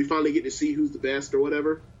 We finally get to see who's the best or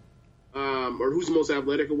whatever, or who's the most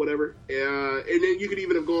athletic or whatever. And then you could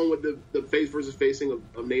even have gone with the face versus facing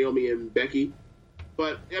of Naomi and Becky.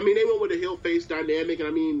 But, I mean, they went with the heel-face dynamic, and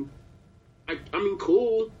I mean,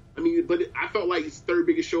 cool. I mean, but I felt like it's third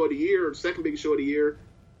biggest show of the year, or second biggest show of the year.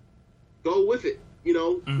 Go with it. You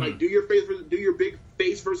know, like, do your big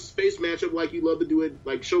face versus face matchup like you love to do it,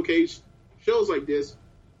 like showcase shows like this.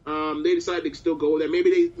 They decided to still go with that.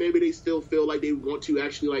 Maybe they still feel like they want to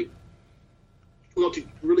actually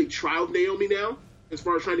really try out Naomi now, as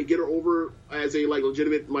far as trying to get her over as a like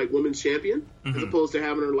legitimate like women's champion, as opposed to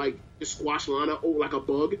having her like just squash Lana like a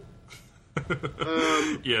bug.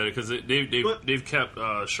 Yeah, because they've kept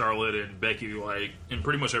Charlotte and Becky, like, and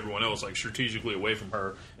pretty much everyone else, like, strategically away from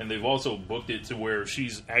her, and they've also booked it to where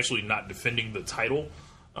she's actually not defending the title.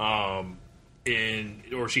 or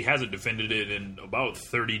she hasn't defended it in about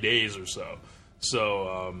 30 days or so.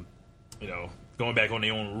 So, going back on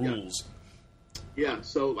their own rules. Yeah,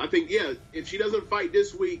 so I think, if she doesn't fight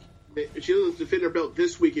this week, if she doesn't defend her belt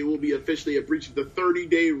this week, it will be officially a breach of the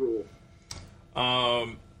 30-day rule.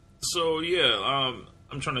 I'm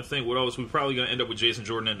trying to think what else. We're probably going to end up with Jason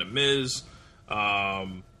Jordan and The Miz.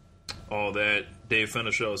 All that. Dave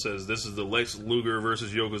Fennershow says, this is the Lex Luger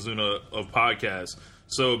versus Yokozuna of podcasts.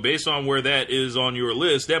 So based on where that is on your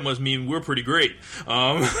list, that must mean we're pretty great.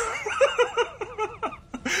 I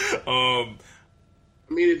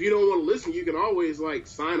mean, if you don't want to listen, you can always,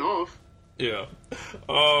 sign off. Yeah.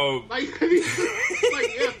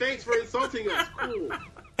 Thanks for insulting us. Cool.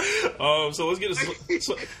 So let's get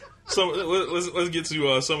let's get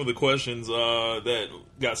to some of the questions that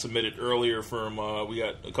got submitted earlier from we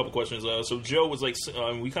got a couple questions. So Joe was like,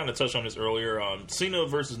 we kind of touched on this earlier. Cena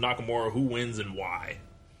versus Nakamura, who wins and why?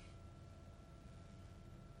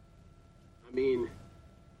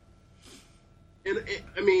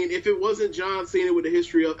 If it wasn't John Cena with the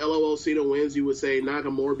history of LOL Cena wins, you would say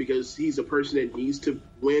Nakamura because he's a person that needs to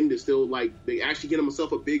win to still actually get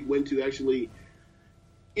himself a big win to actually.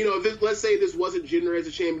 Let's say this wasn't Jinder as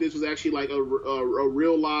a champion, this was actually a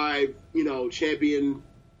real live, champion,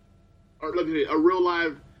 or a real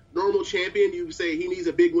live normal champion. You would say he needs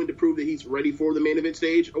a big win to prove that he's ready for the main event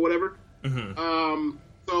stage or whatever. Mm-hmm.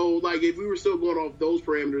 So if we were still going off those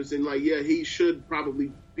parameters, then he should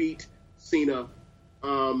probably beat Cena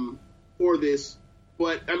for this.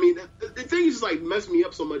 But the thing is messing me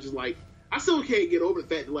up so much is I still can't get over the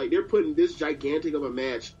fact that they're putting this gigantic of a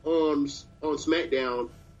match on SmackDown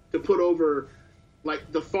to put over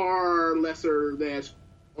the far lesser match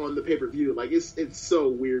on the pay-per-view. It's so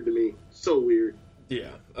weird to me. So weird.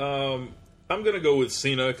 Yeah. I'm going to go with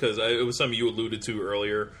Cena because it was something you alluded to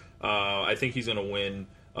earlier. I think he's going to win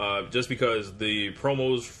just because the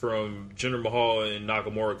promos from Jinder Mahal and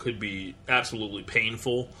Nakamura could be absolutely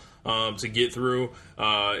painful to get through.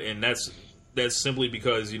 And that's simply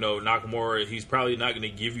because, Nakamura, he's probably not going to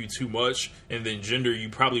give you too much. And then Jinder, you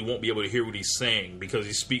probably won't be able to hear what he's saying because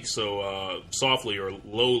he speaks so softly or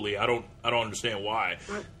lowly. I don't understand why.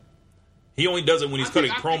 He only does it when he's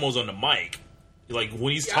cutting promos on the mic.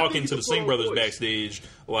 When he's talking to the Singh brothers backstage,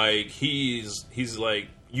 he's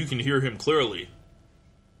you can hear him clearly.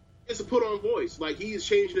 It's a put on voice. He's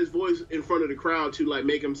changing his voice in front of the crowd to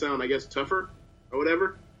make him sound, I guess, tougher or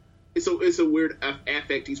whatever. It's a weird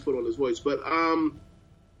affect he's put on his voice. But I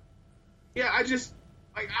just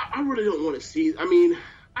I really don't want to see.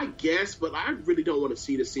 I guess, but I really don't want to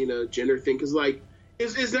see the Cena Jinder thing because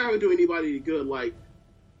it's not going to do anybody good.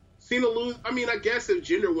 Cena lose. I guess if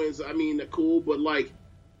Jinder wins, cool. But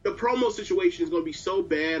the promo situation is going to be so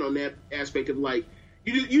bad on that aspect of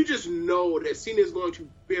you just know that Cena is going to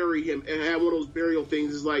bury him and have one of those burial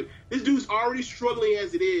things. It's this dude's already struggling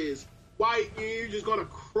as it is. Why you're just going to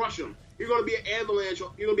crush him? You're going to be an avalanche. You're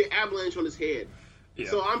going to be an avalanche on his head. Yeah.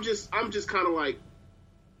 So I'm just kind of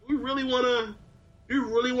we really want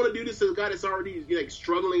to do this to a guy that's already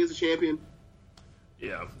struggling as a champion.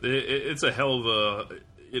 Yeah, it's a hell of a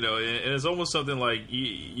and it's almost something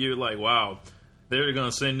you're wow, they're going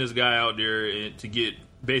to send this guy out there to get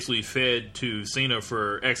basically fed to Cena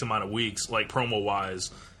for X amount of weeks, promo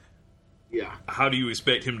wise. Yeah. How do you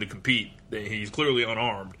expect him to compete? He's clearly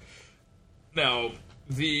unarmed. Now,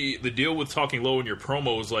 the deal with talking low in your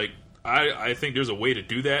promos, I think there's a way to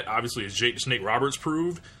do that. Obviously, as Jake the Snake Roberts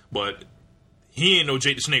proved, but he ain't no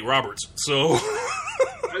Jake the Snake Roberts. So,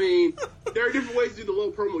 there are different ways to do the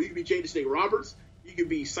low promo. You can be Jake the Snake Roberts. You can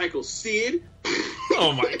be Psycho Sid.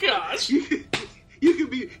 Oh my gosh. You could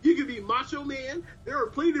be Macho Man. There are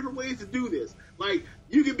plenty of different ways to do this.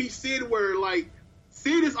 You could be Sid, where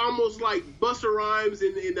Sid is almost like Busta Rhymes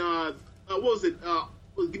in what was it?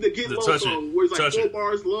 The Get Low song, where it's 4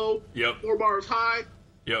 bars low, 4 bars high.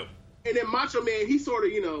 Yep. And then Macho Man, he sort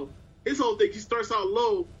of, his whole thing, he starts out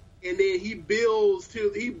low, and then he builds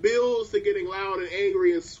to getting loud and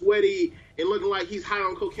angry and sweaty and looking like he's high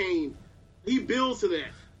on cocaine. He builds to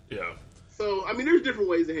that. Yeah. So, there's different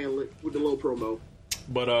ways to handle it with the low promo.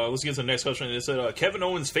 But let's get to the next question. It said, Kevin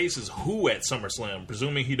Owens faces who at SummerSlam,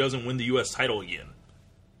 presuming he doesn't win the U.S. title again?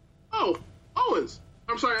 Oh, Owens.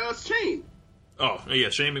 I'm sorry, Shane. Oh, yeah,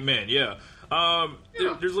 Shane McMahon, yeah.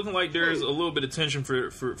 There's looking like there's a little bit of tension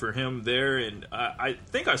for him there, and I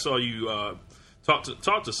think I saw you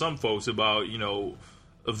talk to some folks about,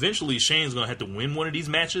 eventually Shane's going to have to win one of these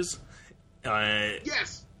matches.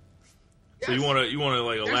 Yes. So you want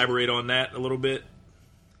to elaborate on that a little bit?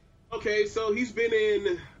 Okay, so he's been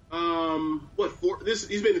in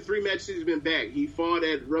He's been in 3 matches. He's been back. He fought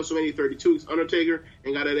at WrestleMania 32 against Undertaker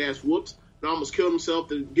and got that ass whooped. And almost killed himself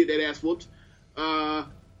to get that ass whooped.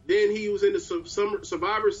 Then he was in the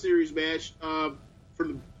Survivor Series match for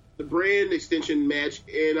the brand extension match,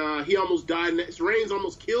 and he almost died. Reigns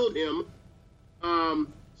almost killed him.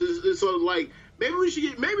 So like maybe we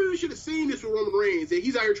should have seen this with Roman Reigns, that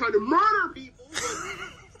he's out here trying to murder people.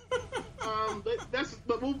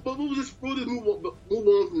 But we'll just move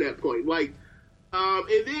on from that point. Like, but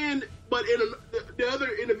the other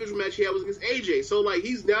individual match he had was against AJ. So like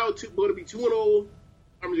he's now going to be 2-0.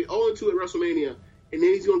 I'm going to be 0-2 at WrestleMania, and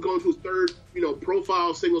then he's going to go into his third,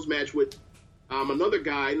 profile singles match with another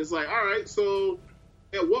guy. And it's like, all right, so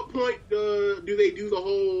at what point do they do the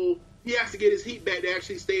whole? He has to get his heat back to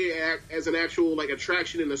actually stay as an actual like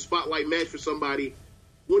attraction in a spotlight match for somebody.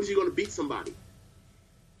 When is he going to beat somebody?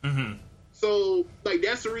 Mm-hmm. So like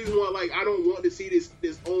that's the reason why like I don't want to see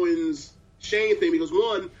this Owens Shane thing, because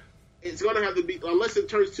one, it's going to have to be, unless it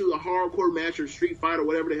turns to a hardcore match or street fight or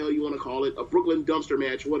whatever the hell you want to call it, a Brooklyn dumpster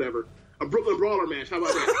match, whatever, a Brooklyn brawler match. How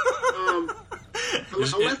about that?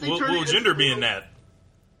 Unless they turn will gender be in that?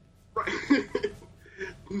 Right.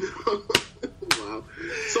 No. Wow.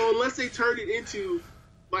 So unless they turn it into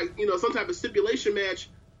like some type of stipulation match,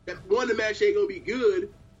 that one, the match ain't gonna be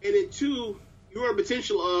good, and then two, you're in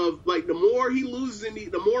potential of like the more he loses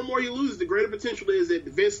the more and more he loses, the greater potential is that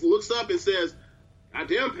Vince looks up and says, "God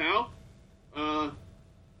damn, pal,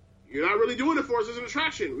 you're not really doing it for us as an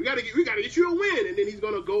attraction. We gotta get you a win." And then he's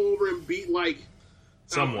gonna go over and beat like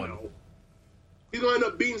someone. He's gonna end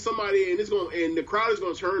up beating somebody, and the crowd is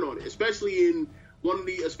gonna turn on it, especially in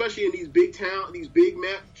these big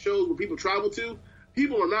match shows where people travel to.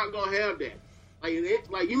 People are not gonna have that. Like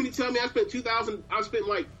you mean to tell me I spent $2,000? I spent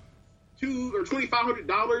like $2,000 or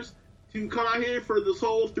 $2,500 to come out here for this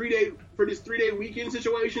whole 3-day weekend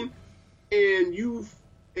situation, and you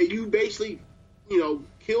basically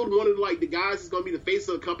killed one of like the guys that's gonna be the face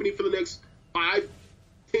of the company for the next 5-10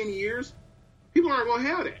 years. People aren't gonna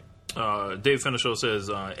have that. Dave Finishow says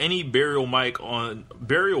any burial work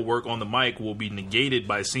on the mic will be negated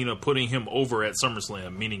by Cena putting him over at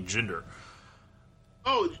SummerSlam, meaning Jinder.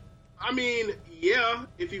 Oh, I mean, yeah,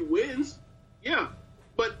 if he wins, yeah,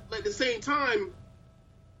 but at the same time,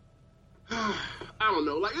 I don't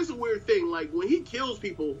know. Like, it's a weird thing. Like, when he kills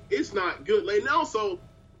people, it's not good. Like, and also,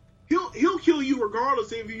 he'll kill you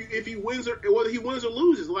regardless if he wins or whether he wins or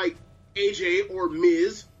loses. Like AJ or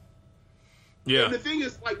Miz. Yeah. And the thing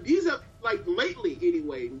is, like, these are, like, lately,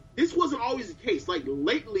 anyway, this wasn't always the case. Like,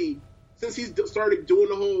 lately, since he's started doing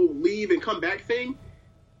the whole leave and come back thing,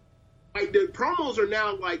 like, the promos are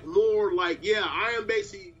now, like, more like, yeah, I'm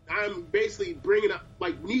basically bringing up,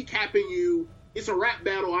 like, kneecapping you. It's a rap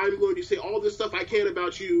battle. I'm going to say all this stuff I can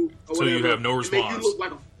about you. Or so whatever, you have no response. Make you look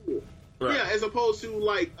like a fool. Right. Yeah, as opposed to,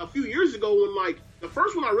 like, a few years ago when, like, the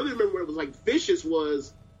first one I really remember where it was, like, vicious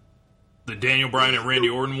was... The Daniel Bryan and Randy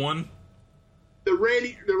Orton one? The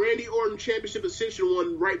Randy Orton Championship Ascension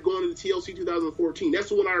one, right, going into TLC 2014. That's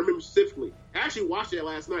the one I remember specifically. I actually watched that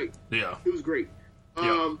last night. Yeah. It was great.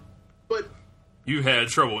 Yeah. But... You've had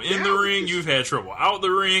trouble in the ring. You've had trouble out the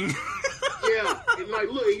ring. Yeah. And, like,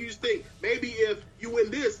 look, you just think, maybe if you win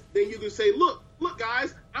this, then you can say, look,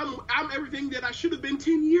 guys, I'm everything that I should have been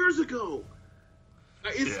 10 years ago.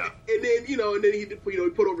 Yeah. And then, and then he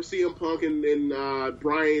put over CM Punk and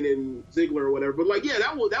Bryan and Ziggler or whatever. But, like, yeah,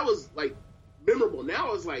 that was like, memorable.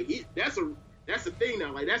 Now it's like that's the thing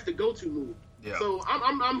now. Like, that's the go-to move. Yeah. So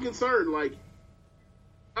I'm concerned. Like,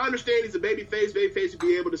 I understand he's a babyface to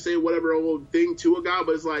be able to say whatever old thing to a guy,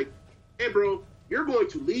 but it's like, hey, bro, you're going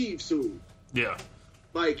to leave soon. Yeah.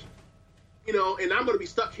 Like, and I'm going to be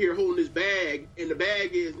stuck here holding this bag, and the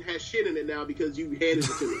bag has shit in it now because you handed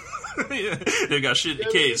it to me. Yeah, they got shit in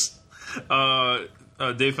the case.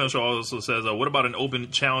 Dave Fenshaw also says, what about an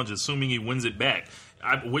open challenge, assuming he wins it back?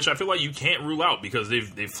 Which I feel like you can't rule out because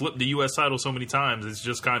they've flipped the U.S. title so many times. It's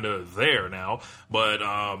just kind of there now. But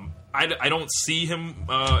I don't see him,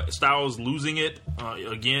 Styles, losing it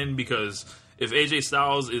again, because if AJ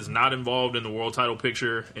Styles is not involved in the world title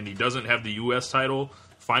picture and he doesn't have the U.S. title,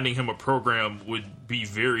 finding him a program would be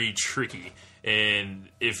very tricky. And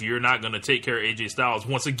if you're not going to take care of AJ Styles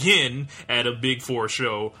once again at a Big Four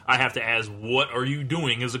show, I have to ask, what are you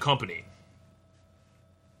doing as a company?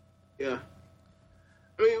 Yeah.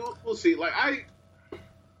 I mean, we'll see. Like, I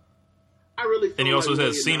really feel. And he also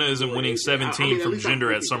like says Cena isn't winning 17 from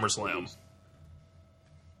Jinder at SummerSlam.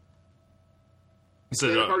 He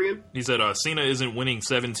said Cena isn't winning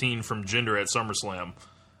 17 from Jinder at SummerSlam.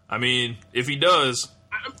 I mean, if he does,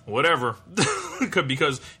 whatever.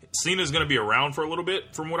 because Cena's going to be around for a little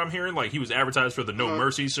bit, from what I'm hearing. Like, he was advertised for the No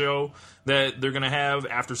Mercy show that they're going to have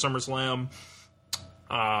after SummerSlam.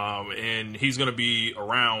 And he's going to be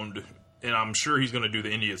around, and I'm sure he's going to do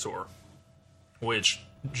the India tour, which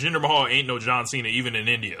Jinder Mahal ain't no John Cena even in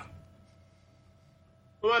India.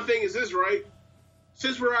 Well, my thing is this, right?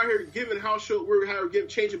 Since we're out here giving house show,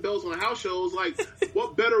 changing belts on house shows. Like,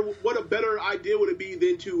 what a better idea would it be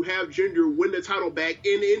than to have Jinder win the title back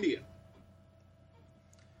in India?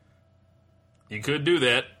 You could do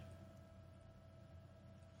that.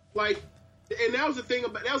 Like, and that was the thing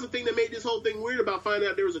that made this whole thing weird about finding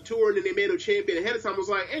out there was a tour and then they made him champion ahead of time. I was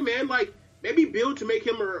like, hey man, like maybe build to make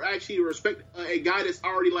him respect a guy that's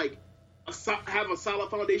already like have a solid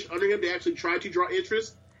foundation under him to actually try to draw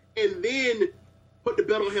interest, and then put the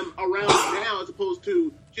belt on him around now as opposed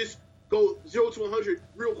to just go 0 to 100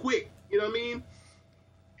 real quick. You know what I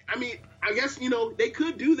mean? I guess, they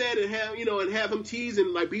could do that and have him tease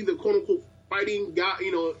and like be the quote unquote fighting guy,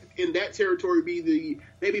 in that territory, be the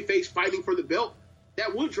baby face fighting for the belt.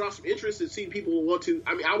 That would draw some interest and see people will want to.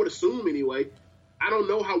 I would assume anyway. I don't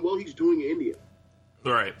know how well he's doing in India.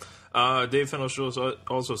 All right. Dave Fennos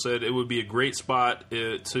also said it would be a great spot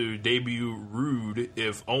to debut Rude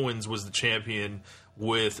if Owens was the champion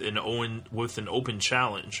with an open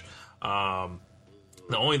challenge.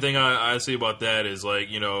 The only thing I see about that is like,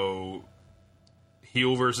 heel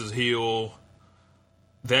versus heel.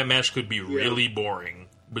 That match could be really boring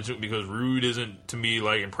because Rude isn't to me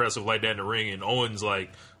like impressive like that in the ring, and Owens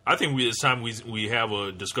like. I think it's time we have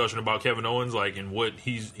a discussion about Kevin Owens, like, and what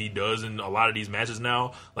he does in a lot of these matches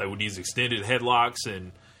now, like with these extended headlocks,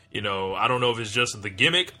 and I don't know if it's just the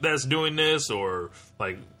gimmick that's doing this or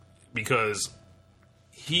like because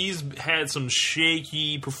he's had some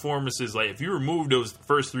shaky performances. Like if you remove those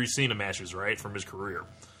first 3 Cena matches, right, from his career,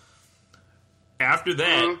 after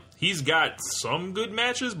that he's got some good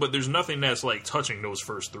matches, but there's nothing that's like touching those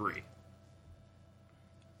first 3.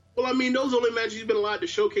 Well, those only matches you've been allowed to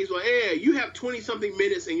showcase. Like, hey, you have 20-something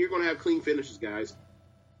minutes and you're going to have clean finishes, guys.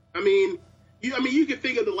 You can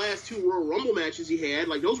think of the last 2 Royal Rumble matches he had.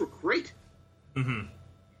 Like, those were great. Mm-hmm.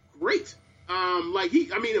 Great. In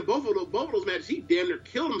both of those matches, he damn near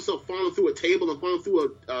killed himself falling through a table and falling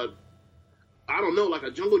through like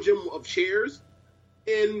a jungle gym of chairs.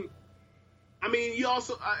 And, you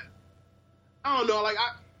also, I don't know, like,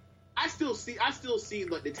 I still see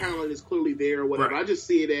like the talent is clearly there or whatever. Right. I just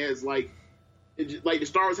see it as like the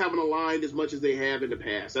stars haven't aligned as much as they have in the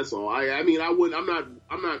past. That's all. I'm not worried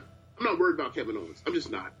about Kevin Owens. I'm just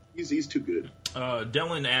not. He's too good.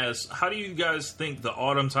 Dylan asks, how do you guys think the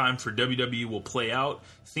autumn time for WWE will play out?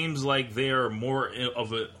 Seems like they are in more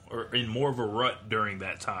of a rut during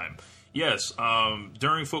that time. Yes,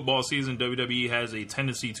 during football season, WWE has a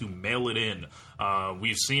tendency to mail it in.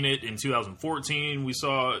 We've seen it in 2014. We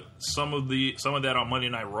saw some of that on Monday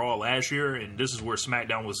Night Raw last year, and this is where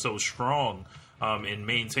SmackDown was so strong in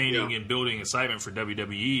maintaining and building excitement for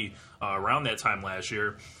WWE around that time last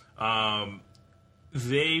year.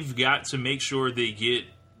 They've got to make sure they get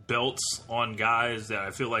belts on guys that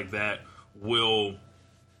I feel like that will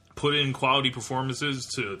put in quality performances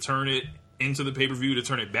to turn it into the pay-per-view, to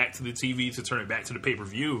turn it back to the TV, to turn it back to the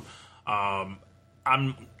pay-per-view.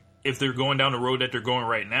 If they're going down the road that they're going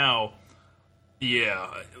right now,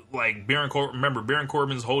 like Baron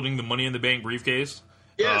Corbin's holding the Money in the Bank briefcase.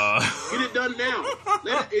 Yes, get it done now.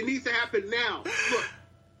 It needs to happen now. Look,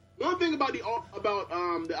 one thing about the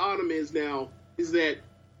autumn is that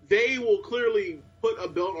they will clearly put a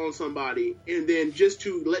belt on somebody, and then just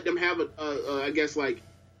to let them have a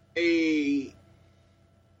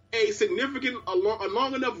significant, a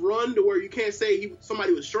long enough run to where you can't say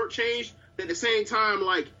somebody was shortchanged. At the same time,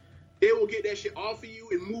 like, they will get that shit off of you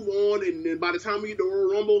and move on. And then by the time we get to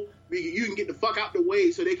Royal Rumble, you can get the fuck out the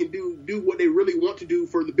way so they can do what they really want to do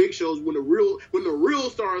for the big shows when the real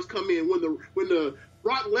stars come in, when the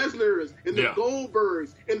Brock Lesnar's and the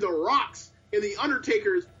Goldbergs and the Rocks and the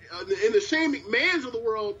Undertakers and the Shane McMahons of the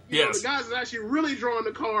world, you know, the guys that actually really drawing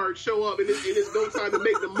the card show up, and it's no time to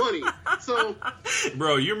make the money. So,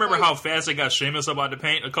 bro, you remember how fast they got Sheamus up out the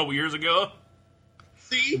paint a couple years ago?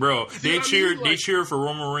 See? Bro, they cheered for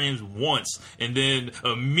Roman Reigns once, and then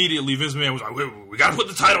immediately Vince McMahon was like, we got to put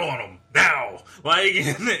the title on him now. Like,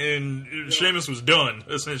 and Sheamus was done,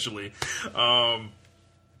 essentially.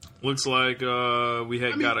 Looks like we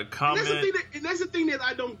got a comment. That's the thing that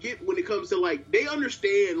I don't get when it comes to, like, they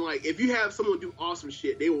understand, like, if you have someone do awesome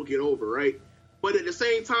shit, they will get over, right? But at the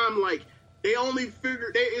same time, like, they only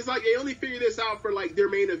figure this out for, like, their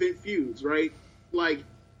main event feuds, right? Like,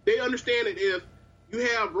 they understand that if you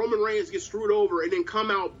have Roman Reigns get screwed over and then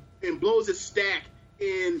come out and blows his stack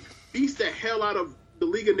and beats the hell out of the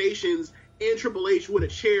League of Nations and Triple H with a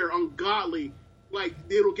chair ungodly, like,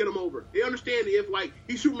 it'll get him over. They understand that if, like,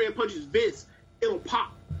 he Superman punches Vince, it'll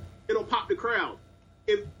pop the crowd.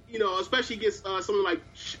 If, you know, especially against someone like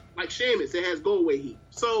Sheamus that has go-away heat.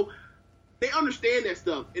 So they understand that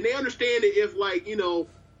stuff, and they understand that if, like, you know,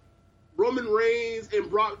 Roman Reigns and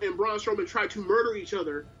Braun Strowman try to murder each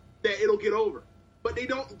other, that it'll get over. But they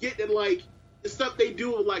don't get that, like, the stuff they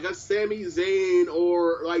do with, like, a Sami Zayn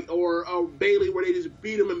or Bayley, where they just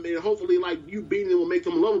beat them and hopefully, like, you beating them will make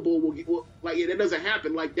them lovable. That doesn't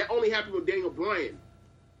happen. Like, that only happened with Daniel Bryan.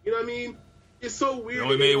 You know what I mean? It's so weird. They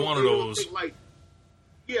only made one of those. Like,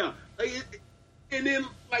 yeah. And then,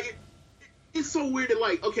 like, it's so weird that,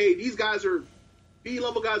 like, okay, these guys are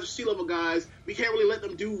B-level guys or C-level guys. We can't really let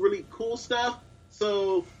them do really cool stuff.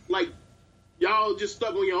 So, like, y'all just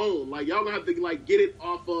stuck on your own. Like, y'all gonna have to, like, get it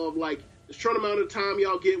off of, like, the short amount of time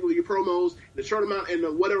y'all get with your promos, the short amount and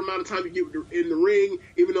the whatever amount of time you get in the ring,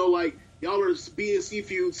 even though, like, y'all are BNC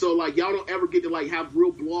feud, so, like, y'all don't ever get to, like, have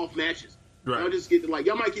real blow-off matches. Right. Y'all just get to, like,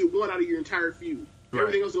 y'all might get one out of your entire feud. Right.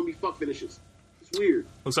 Everything else is gonna be fuck finishes. It's weird.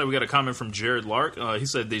 Looks like we got a comment from Jared Lark. He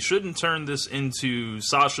said they shouldn't turn this into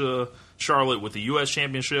Sasha Charlotte with the U.S.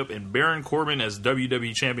 Championship and Baron Corbin as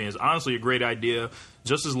WWE Champion is honestly a great idea,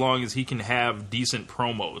 just as long as he can have decent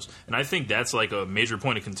promos. And I think that's like a major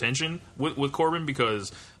point of contention with Corbin,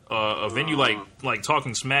 because a venue like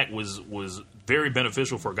Talking Smack was very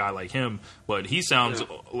beneficial for a guy like him, but he sounds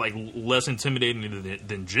like less intimidating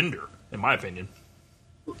than Jinder, in my opinion.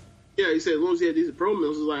 Yeah, he said as long as he had decent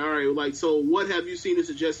promos, it's like, all right, like, so what have you seen to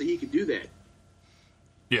suggest that he could do that?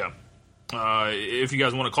 Yeah. If you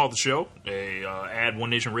guys want to call the show, add One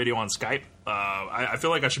Nation Radio on Skype. I feel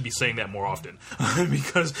like I should be saying that more often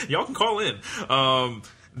because y'all can call in.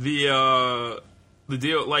 The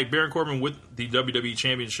deal, like Baron Corbin with the WWE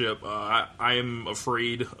Championship, I am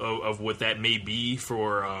afraid of what that may be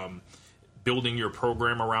for building your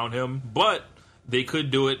program around him, but they could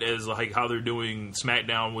do it as like how they're doing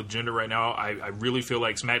SmackDown with Jinder right now. I really feel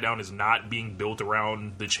like SmackDown is not being built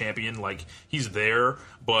around the champion. Like, he's there,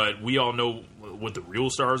 but we all know what the real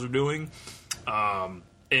stars are doing.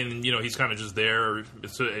 And, you know, he's kind of just there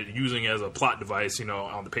using as a plot device, you know,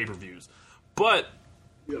 on the pay-per-views. But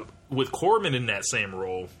with Corbin in that same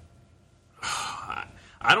role,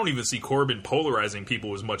 I don't even see Corbin polarizing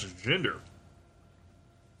people as much as Jinder.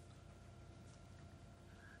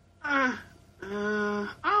 I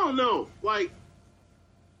don't know. Like,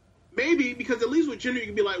 maybe because at least with Jinder you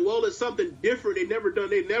can be like, well, it's something different. They've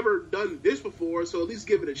never done this before, so at least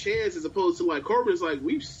give it a chance. As opposed to like Corbin's like,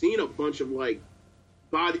 we've seen a bunch of like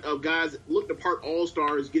body of guys that look the part, all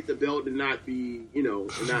stars, get the belt and not be, you know,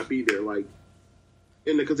 and not be there, like,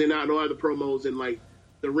 and because they don't have the promos and like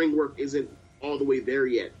the ring work isn't all the way there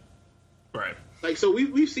yet. Right. Like, so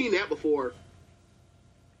we've seen that before.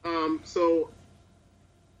 So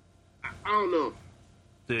I don't know.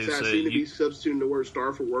 So I seem to be substituting the word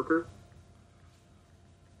 "star" for "worker."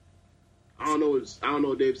 I don't know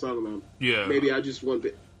what Dave's talking about. Yeah. Maybe I just want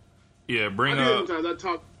to. Yeah, bring up. Sometimes I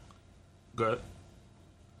talk. Go ahead.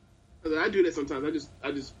 I do that sometimes.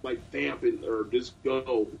 I just like vamp it or just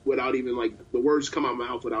go without even like the words come out of my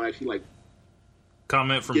mouth without actually like.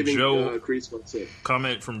 Comment from Joe.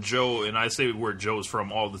 Comment from Joe, and I say where Joe's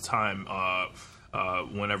from all the time.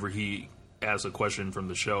 Whenever he asks a question from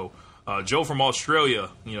the show. Joe from Australia,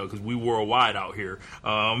 you know, because we worldwide out here.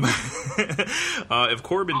 If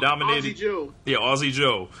Corbin dominated, Aussie Joe. Yeah, Aussie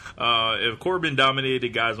Joe. If Corbin dominated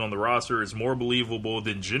guys on the roster, it's more believable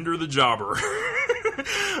than Jinder the Jobber.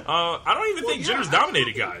 I don't even think Jinder's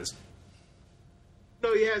dominated guys.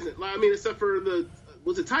 No, he hasn't. I mean, except for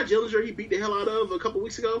was it Ty Dillinger he beat the hell out of a couple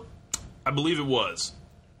weeks ago? I believe it was.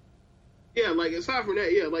 Yeah, like, aside from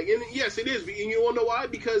that, yeah, like, and yes, it is. And you want to know why?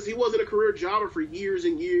 Because he wasn't a career jobber for years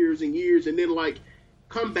and years and years, and then, like,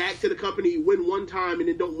 come back to the company, win one time, and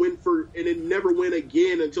then don't win and then never win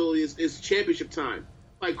again until it's championship time.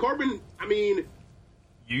 Like, Corbin, I mean...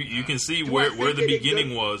 You can see where the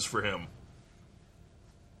beginning was for him.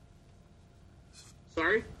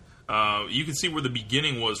 Sorry? You can see where the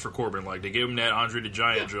beginning was for Corbin. Like, they gave him that Andre the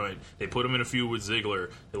Giant joint. They put him in a feud with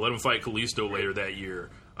Ziggler. They let him fight Kalisto later that year.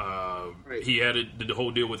 He had the whole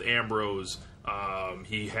deal with Ambrose.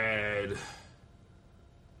 He had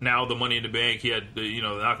now the Money in the Bank. He had the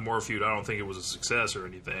Nakamura feud. I don't think it was a success or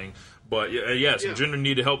anything. But yes, Jinder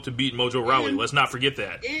needed help to beat Mojo Rawley. Let's not forget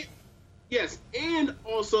that. And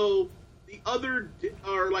also the other,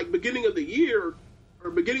 or like beginning of the year,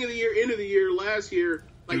 end of the year, last year.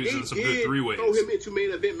 Like, they did throw him into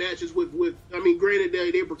main event matches with I mean, granted,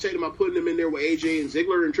 they protected him by putting him in there with AJ and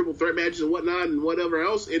Ziggler and triple threat matches and whatnot and whatever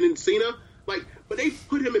else, and then Cena. Like, but they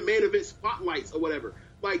put him in main event spotlights or whatever.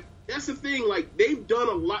 Like, that's the thing. Like, they've done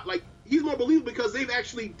a lot. Like, he's more believable because they've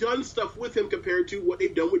actually done stuff with him compared to what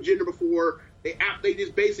they've done with Jinder before. They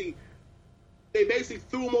basically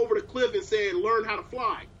threw him over the cliff and said, "Learn how to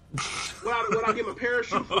fly." Without giving a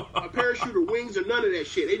parachute or wings or none of that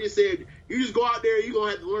shit. They just said, "You just go out there. You're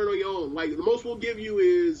gonna have to learn on your own. Like, the most we'll give you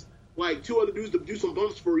is like 2 other dudes to do some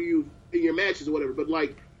bumps for you in your matches or whatever. But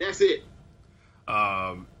like, that's it."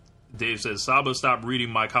 Dave says, Saba stopped reading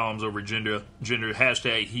my columns over Jinder,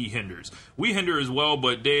 hashtag he hinders. We hinder as well,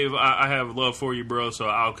 but Dave, I have love for you, bro, so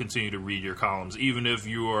I'll continue to read your columns, even if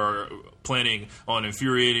you are planning on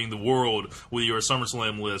infuriating the world with your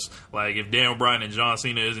SummerSlam list. Like, if Daniel Bryan and John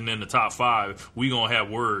Cena isn't in the top 5, we gonna have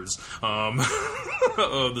words of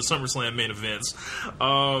the SummerSlam main events.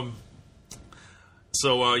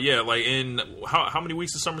 So, yeah, like, in how many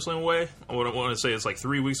weeks is SummerSlam away? I want to say it's like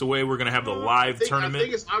 3 weeks away. We're going to have the live tournament. I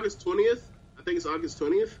think it's August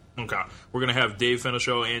 20th. Okay. We're going to have Dave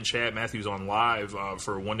Fennell and Chad Matthews on live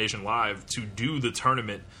for One Nation Live to do the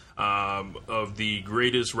tournament of the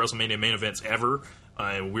greatest WrestleMania main events ever.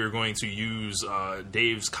 And we're going to use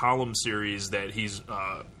Dave's column series that he's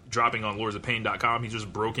dropping on lordsofpain.com. He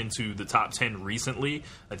just broke into the top 10 recently.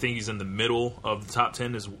 I think he's in the middle of the top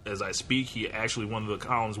 10 as I speak. He actually, one of the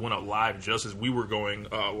columns went up live just as we were going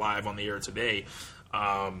live on the air today.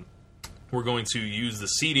 We're going to use the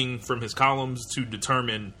seeding from his columns to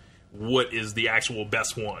determine what is the actual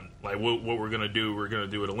best one. Like, what we're going to do, we're going to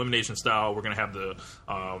do it elimination style. We're going to have the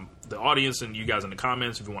audience and you guys in the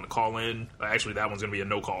comments if you want to call in. Actually, that one's going to be a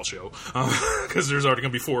no-call show because there's already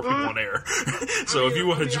going to be 4 people on air. So if you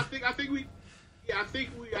want to... I think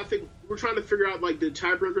we're trying to figure out, like, the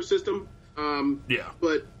tiebreaker system. Yeah.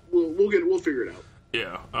 But we'll figure it out.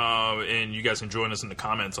 Yeah. And you guys can join us in the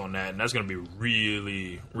comments on that, and that's going to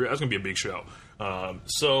be that's going to be a big show.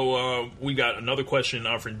 So we got another question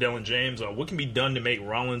from Dylan James. What can be done to make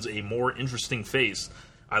Rollins a more interesting face?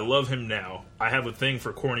 I love him now. I have a thing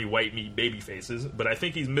for corny white meat baby faces, but I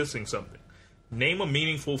think he's missing something. Name a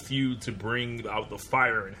meaningful feud to bring out the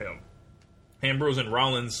fire in him. Ambrose and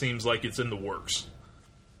Rollins seems like it's in the works.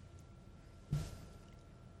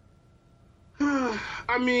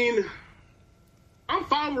 I mean, I'm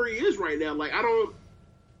fine where he is right now. Like, I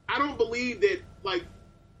don't believe that, like,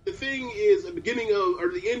 the thing is, towards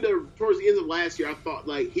the end of last year, I thought,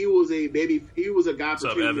 like, he was a guy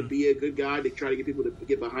pretending to be a good guy to try to get people to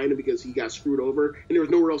get behind him because he got screwed over and there was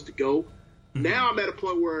nowhere else to go. Mm-hmm. Now I'm at a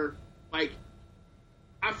point where, like,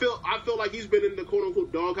 I feel like he's been in the quote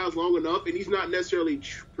unquote doghouse long enough, and he's not necessarily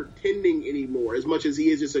pretending anymore as much as he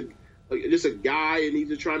is just a guy, and he's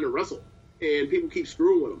just trying to wrestle, and people keep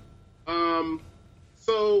screwing with him.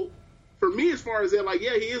 So for me, as far as that, like,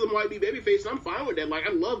 yeah, he is a white meat baby face, and I'm fine with that. Like,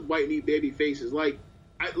 I love white meat baby faces. Like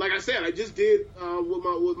I said, I just did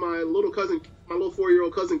with my little cousin, my little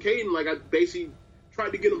 4-year-old cousin Caden. Like, I basically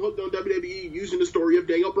tried to get him hooked on WWE using the story of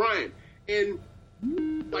Daniel Bryan, and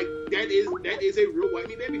like that is a real white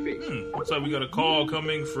meat baby face. Looks like we got a call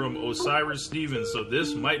coming from Osiris Stevens, so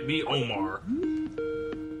this might be Omar.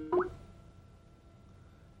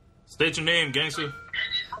 State your name, gangster.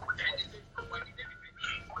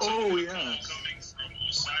 Oh, yeah.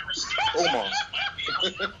 Omar.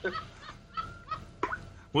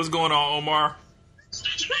 What's going on, Omar?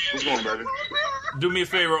 What's going on, baby? Do me a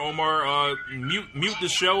favor, Omar. Mute the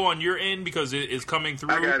show on your end because it is coming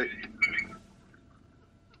through. I got it.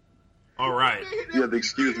 All right. You have to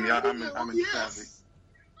excuse me. I'm in traffic.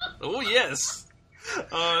 Oh, yes.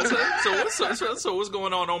 So what's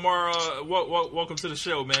going on, Omar? Welcome to the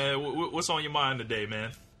show, man. What's on your mind today,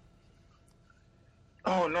 man?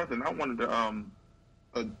 Oh, nothing. I wanted to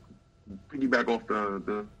piggyback off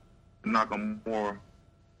the Nakamura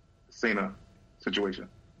Cena situation.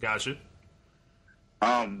 Gotcha.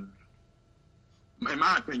 In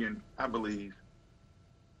my opinion, I believe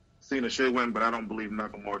Cena should win, but I don't believe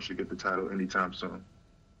Nakamura should get the title anytime soon.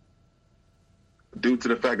 Due to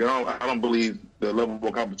the fact that I don't believe the level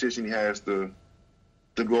of competition he has to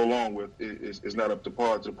go along with is not up to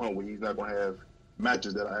par to the point where he's not going to have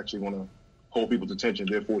matches that are actually going to hold people's attention.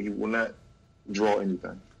 Therefore, he will not draw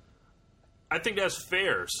anything. I think that's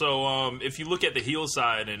fair. So if you look at the heel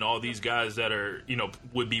side and all these guys that are,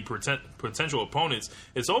 would be potential opponents,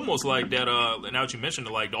 it's almost like that, now that you mentioned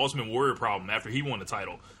it, like the Ultimate Warrior problem after he won the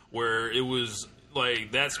title, where it was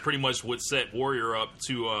like that's pretty much what set Warrior up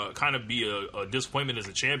to kind of be a disappointment as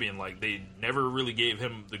a champion. Like, they never really gave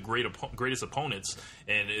him the greatest opponents,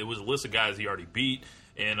 and it was a list of guys he already beat,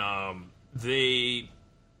 and they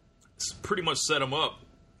pretty much set him up,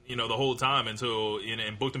 the whole time until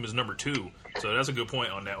and booked him as number 2. So that's a good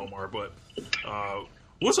point on that, Omar. But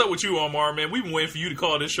What's up with you, Omar, man? We've been waiting for you to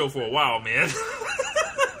call this show for a while, man.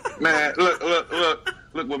 Man, look.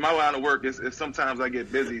 With my line of work, is sometimes I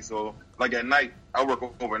get busy. So, like at night, I work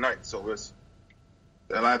overnight. So it's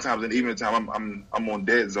a lot of times in the evening time, I'm on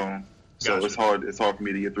dead zone. So It's hard for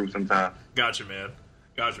me to get through sometimes. Gotcha, man.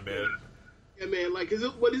 Yeah, man. Like,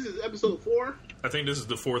 what is this, episode 4? I think this is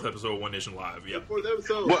the 4th episode of One Nation Live. Yeah. The 4th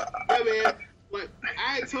episode. Yeah, man. Like,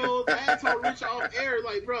 I had told Rich off air,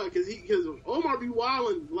 like, bro, because Omar be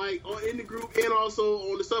wilding, like, in the group and also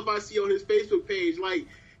on the stuff I see on his Facebook page. Like,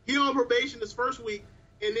 he on probation this first week,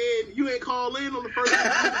 and then you ain't call in on the first week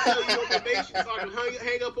to tell you on probation, so I can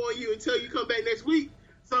hang up on you until you come back next week.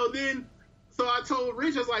 So I told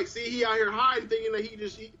Rich, I was like, see, he out here hiding, thinking that he's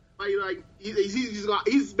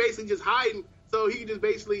basically just hiding, so he just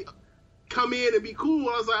basically come in and be cool.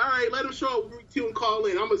 I was like, all right, let him show up week 2 and call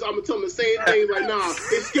in. I'm gonna tell him the same thing. Like, nah,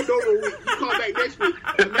 it skipped over a week. You call back next week.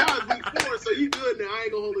 But now it's week 4, so you good now. I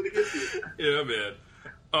ain't gonna hold it against you. Yeah, man.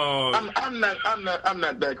 I'm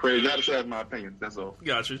not that crazy. I just have my opinions. That's all.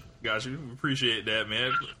 Got you. Appreciate that,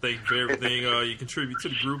 man. Thank you for everything you contribute to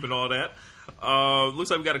the group and all that. Looks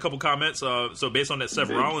like we got a couple comments. So based on that Seth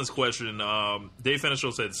Rollins question, Dave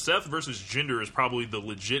Finishow said Seth versus Jinder is probably the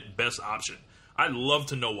legit best option. I'd love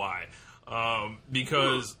to know why.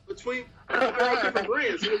 Because between different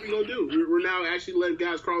brands, what we gonna do? We're now actually letting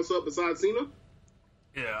guys cross up besides Cena.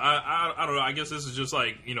 Yeah, I don't know. I guess this is just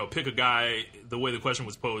like, pick a guy. The way the question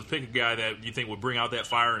was posed, pick a guy that you think would bring out that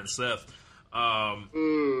fire in Seth. I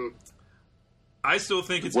still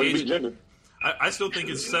think it's AJ. I still think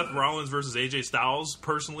it's Seth Rollins versus AJ Styles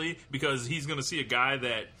personally, because he's going to see a guy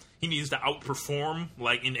that he needs to outperform,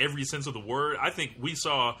 like in every sense of the word. I think we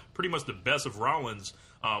saw pretty much the best of Rollins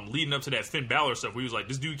leading up to that Finn Balor stuff, where he was like,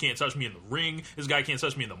 this dude can't touch me in the ring. This guy can't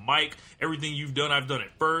touch me in the mic. Everything you've done, I've done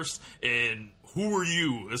it first. And who are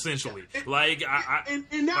you, essentially? Like,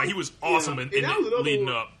 he was awesome in leading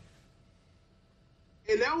up.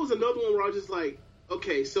 And that was another one where I was just like,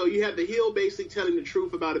 okay, so you have the heel basically telling the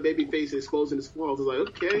truth about a babyface and exposing his flaws. I was like,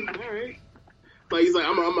 okay, all right. Like, he's like,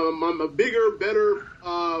 I'm a bigger, better,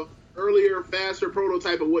 earlier, faster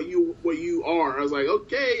prototype of what you are. I was like,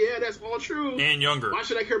 okay, yeah, that's all true. And younger. Why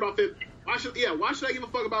should I care about Finn? Why should I give a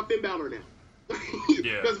fuck about Finn Balor now?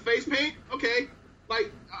 Yeah. Because of face paint? Okay.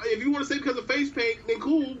 Like, if you want to say because of face paint, then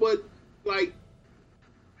cool, but, like,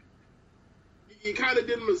 you kind of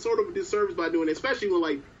did him a sort of a disservice by doing it, especially when,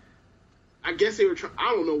 like, I guess they were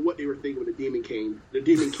I don't know what they were thinking with the Demon King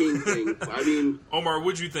thing. I mean, Omar,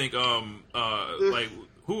 what'd you think? Like,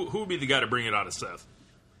 who would be the guy to bring it out of Seth?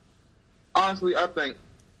 Honestly, I think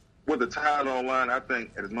with the title online, I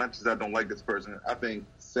think as much as I don't like this person, I think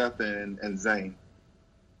Seth and Zayn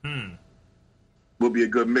will be a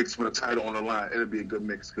good mix with a title on the line. It'll be a good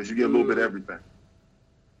mix because you get a little bit of everything.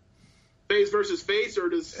 Face versus face, or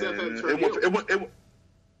does Seth have to turn heel?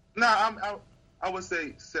 I would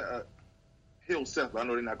say heel Seth, but I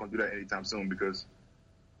know they're not going to do that anytime soon because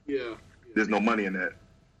there's no money in that.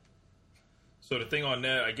 So the thing on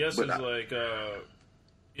that, I guess, is like,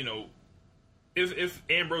 if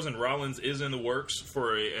Ambrose and Rollins is in the works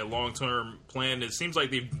for a long-term plan, it seems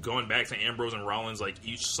like they've gone back to Ambrose and Rollins like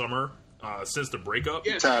each summer since the breakup.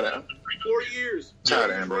 Yes, 4 years.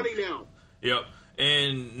 Tired of Ambrose. Running now. Yep.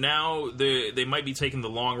 And now they might be taking the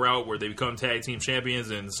long route where they become tag team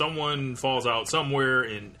champions and someone falls out somewhere.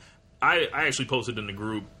 And I actually posted in the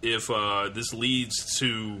group, if this leads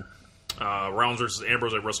to Rollins versus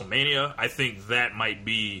Ambrose at WrestleMania, I think that might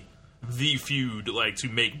be the feud, like, to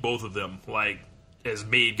make both of them, like, as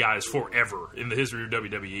made guys forever in the history of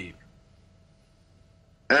WWE.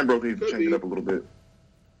 Ambrose needs to change it up a little bit.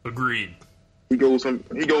 Agreed. He goes from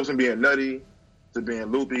being nutty to being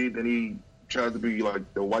loopy, then he tries to be like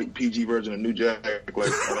the white PG version of New Jack. Like,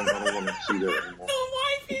 I don't want to see that anymore. The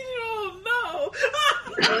white PG, oh no.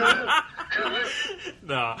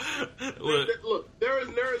 Nah. Look, there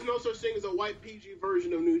is no such thing as a white PG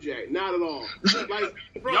version of New Jack. Not at all. Like,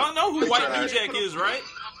 bro, y'all know who white New Jack is, right?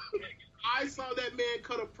 I saw that man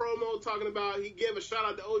cut a promo talking about he gave a shout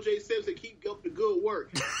out to OJ Simpson, keep up the good work.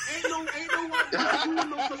 Ain't no white people doing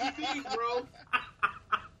no such thing, bro.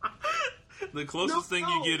 The closest thing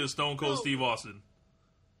you get is Stone Cold Steve Austin.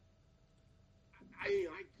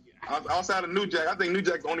 Outside of New Jack, I think New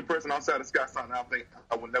Jack's the only person outside of Scott Steiner I think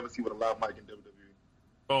I would never see with a live mic in WWE.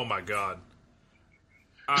 Oh my God.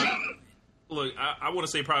 Look, I want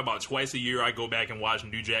to say probably about twice a year I go back and watch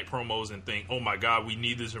New Jack promos and think, oh my God, we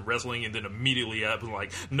need this in wrestling, and then immediately I'm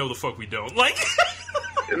like, no the fuck we don't. Like,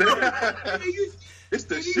 it's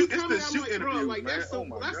the shoot interview, bro, like, man. that's the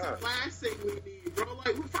last thing we need, bro.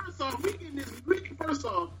 Like, first off, we're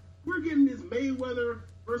getting this Mayweather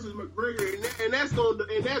versus McGregor, and that's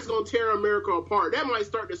gonna tear America apart. That might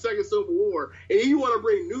start the second Civil War. And you want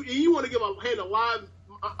to give a live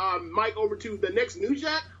mic over to the next New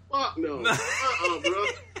Jack? Fuck no, bro.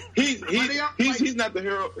 He's not the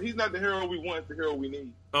hero. He's not the hero we want. It's the hero we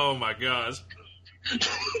need. Oh my gosh.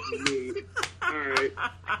 All right.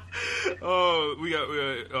 Oh, we got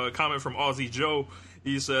a comment from Aussie Joe.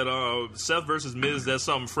 He said, "Seth versus Miz. That's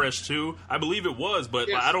something fresh too." I believe it was, but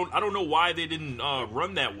yes. I don't know why they didn't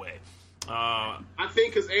run that way. I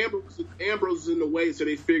think because Ambrose is in the way, so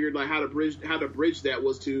they figured like how to bridge that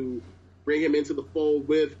was to bring him into the fold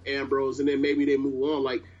with Ambrose, and then maybe they move on.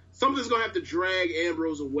 Like something's gonna have to drag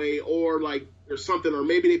Ambrose away, or something, or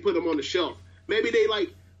maybe they put him on the shelf. Maybe they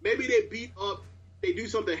beat up. They do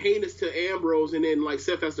something heinous to Ambrose, and then like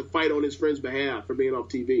Seth has to fight on his friend's behalf for being off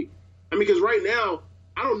TV. I mean, because right now,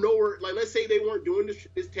 I don't know where. Like, let's say they weren't doing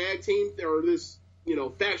this tag team or this,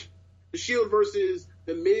 faction, the Shield versus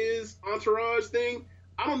the Miz entourage thing.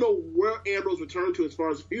 I don't know where Ambrose would turn to as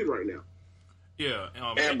far as the feud right now. Yeah,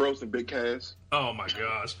 Ambrose and Big Cass. Oh my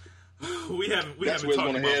gosh, we haven't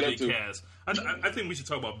talked about Big Cass. I think we should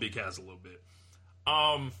talk about Big Cass a little bit.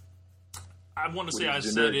 I want to say I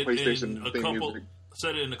said it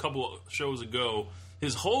in a couple shows ago.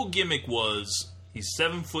 His whole gimmick was he's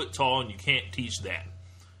 7 foot tall and you can't teach that.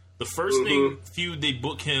 The first feud they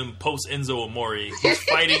book him post Enzo Amore, he's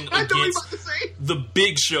fighting against the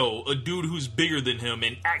Big Show, a dude who's bigger than him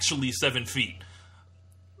and actually 7 feet.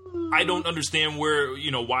 I don't understand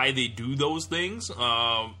why they do those things.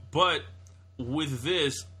 But with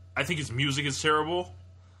this, I think his music is terrible.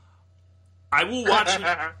 I will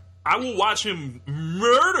watch him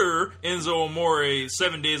murder Enzo Amore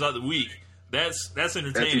 7 days out of the week. That's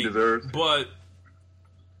entertaining. But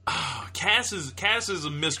Cass is a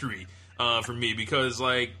mystery for me because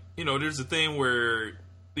there's a thing where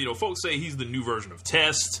folks say he's the new version of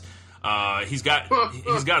Test. He's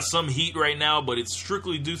got some heat right now, but it's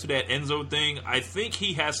strictly due to that Enzo thing. I think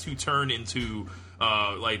he has to turn into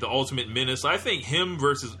the Ultimate Menace. I think him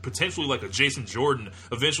versus potentially like a Jason Jordan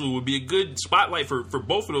eventually would be a good spotlight for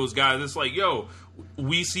both of those guys. It's like, yo,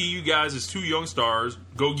 we see you guys as 2 young stars.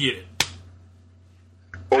 Go get it.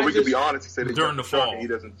 Or we could be honest. He said during the fall he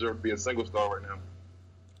doesn't deserve to be a single star right now.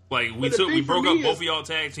 Like we broke up both of y'all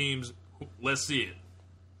tag teams. Let's see it.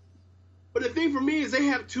 But the thing for me is they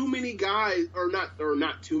have too many guys, or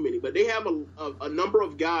not too many, but they have a number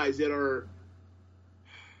of guys that are.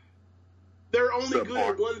 They're only good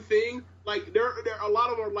at one thing. Like there a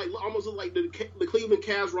lot of them are like almost like the Cleveland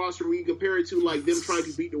Cavs roster when you compare it to like them trying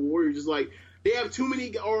to beat the Warriors. It's like they have too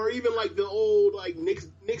many, or even like the old like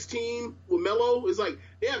Knicks team with Melo. It's like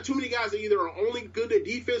they have too many guys that either are only good at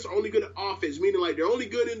defense or only good at offense, meaning like they're only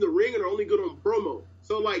good in the ring and they're only good on promo.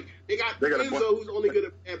 So like they got Enzo who's only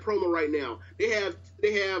good at promo right now. They have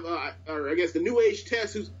or I guess the New Age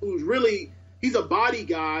Test who's really he's a body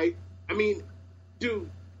guy. I mean,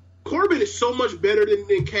 dude. Corbin is so much better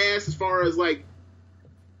than Cass as far as like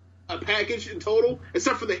a package in total,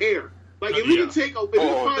 except for the hair. Like if we can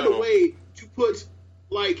find a way to put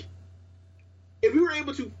like if we were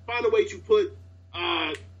able to find a way to put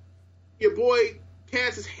your boy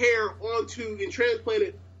Cass's hair and transplant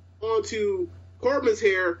it onto Corbin's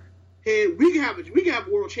head, we can have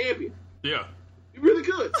a world champion. Yeah. You really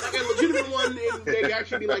could. Like a legitimate one, and they could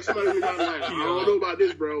actually be like somebody who's not like, I don't know about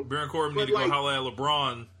this, bro. Baron Corbin need to go holler at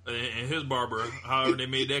LeBron and his barber, however they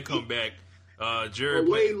made that comeback. Jared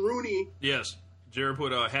Wayne Rooney. Yes. Jared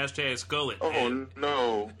put hashtag Skullet. Oh,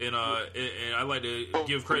 no. And I like to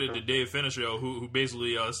give credit to Dave Finishow, who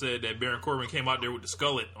basically said that Baron Corbin came out there with the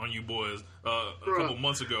Skullet on you boys a couple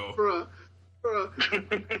months ago. Bruh.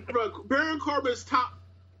 Baron Corbin's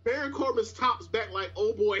top's back like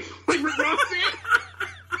old boy. Like Rick Ross said.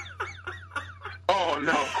 Oh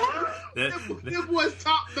no. That boy's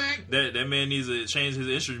top back. That man needs to change his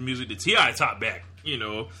entrance music to T.I. top back. Beat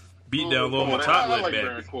down low on top I like back.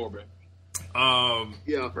 Baron Corbin.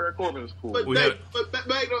 Yeah, Baron Corbin is cool. But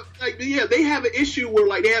they have an issue where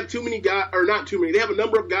like they have too many guys, or not too many. They have a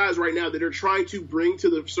number of guys right now that they're trying to bring to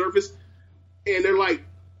the surface, and they're like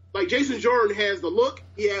Jason Jordan has the look,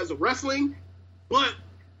 he has the wrestling, but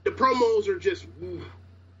the promos are just,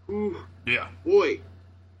 yeah, boy.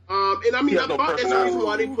 And I mean, I thought that's the reason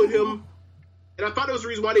why they put him. And I thought it was the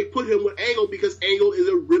reason why they put him with Angle, because Angle is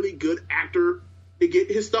a really good actor to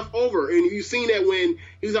get his stuff over. And you've seen that when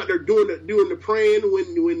he was out there doing the praying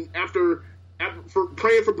when after for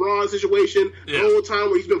praying for Braun's situation, the whole time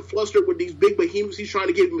where he's been flustered with these big behemoths he's trying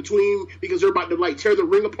to get in between because they're about to like tear the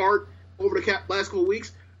ring apart over the last couple of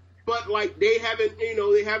weeks. But like they haven't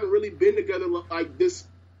really been together like this.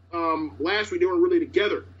 Last week they weren't really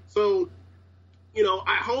together. So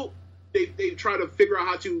I hope they try to figure out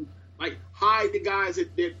how to like hide the guys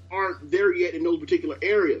that aren't there yet in those particular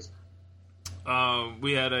areas.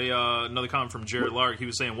 We had another comment from Jared Lark. He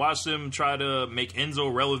was saying, watch them try to make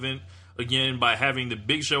Enzo relevant again by having the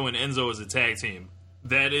Big Show and Enzo as a tag team.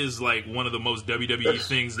 That is like one of the most WWE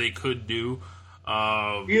things they could do. You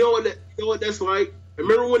know what that's like?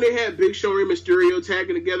 Remember when they had Big Show and Mysterio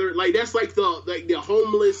tagging together? Like that's like the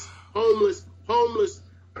homeless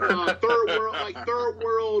third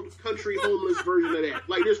world country homeless version of that.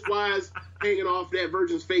 Like there's flies hanging off that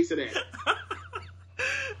virgin's face of that.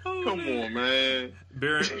 Come on, man.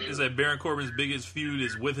 Baron Corbin's biggest feud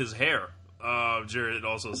is with his hair. Jared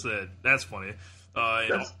also said that's funny.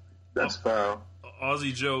 That's foul.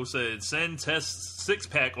 Aussie Joe said send Test's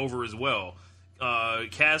 6-pack over as well.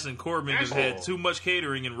 Cass and Corbin have had too much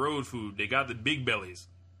catering and road food. They got the big bellies.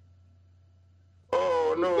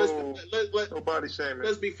 Oh no! Nobody shaming.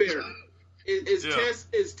 Let's be fair.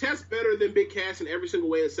 Is Test better than Big Cass in every single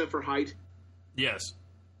way except for height? Yes.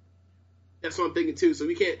 That's what I'm thinking too. So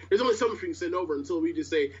we can't. There's only so much we can send over until we just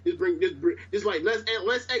say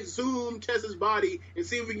let's exhume Test's body and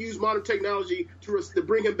see if we can use modern technology to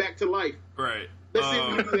bring him back to life. Right. Let's see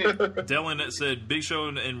if we can do that. Dylan said Big Show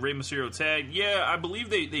and Rey Mysterio tag. Yeah, I believe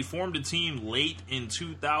they formed a team late in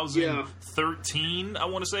 2013. I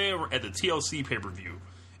want to say at the TLC pay-per-view,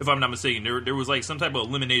 if I'm not mistaken. There was like some type of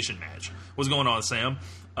elimination match. What's going on, Sam?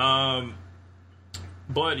 But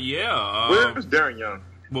yeah, where's Darren Young?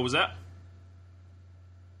 What was that?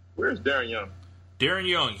 Where's Darren Young? Darren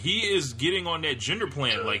Young, he is getting on that gender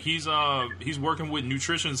plan. Like he's working with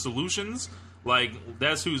Nutrition Solutions. Like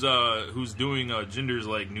that's who's doing Gender's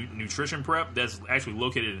like nutrition prep. That's actually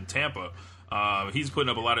located in Tampa. He's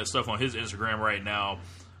putting up a lot of stuff on his Instagram right now.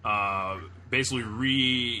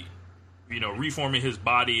 Basically reforming his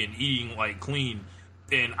body and eating like clean.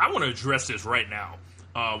 And I want to address this right now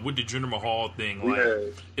with the Jinder Mahal thing.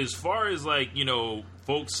 Like as far as like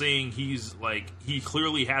folks saying he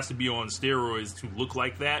clearly has to be on steroids to look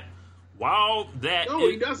like that. While that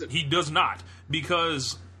he doesn't. He does not,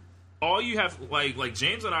 because all you have like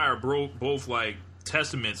James and I are both like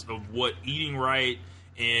testaments of what eating right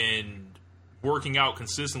and working out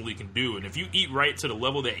consistently can do. And if you eat right to the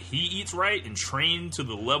level that he eats right and train to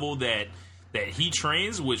the level that he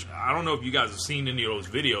trains, which I don't know if you guys have seen any of those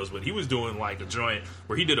videos, but he was doing like a joint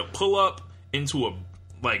where he did a pull up into a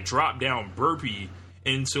like drop down burpee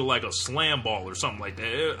into like a slam ball or something like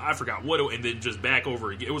that. I forgot what and then just back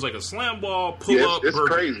over again. It was like a slam ball, pull up, it's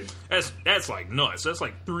burpee. Crazy. That's like nuts. That's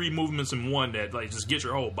like 3 movements in one that like just get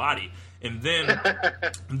your whole body. And then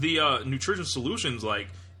the Nutrition Solutions, like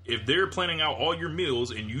if they're planning out all your meals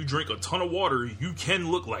and you drink a ton of water, you can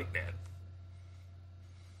look like that.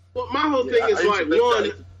 Well, my whole thing is like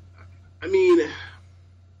one. I mean,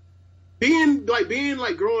 being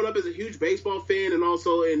growing up as a huge baseball fan and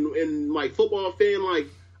also in like football fan, like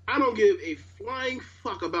I don't give a flying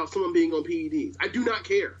fuck about someone being on PEDs. I do not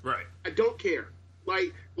care. Right. I don't care.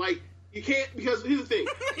 Like you can't, because here's the thing: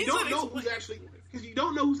 you don't know who's actually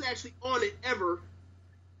on it ever.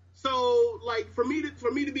 So like for me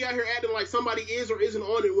to be out here acting like somebody is or isn't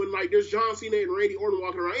on it when like there's John Cena and Randy Orton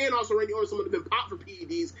walking around, and also Randy Orton, someone that's been popped for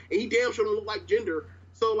PEDs, and he damn sure don't look like Jinder.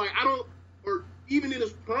 So like I don't, or even in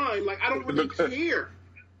his prime, like I don't really care.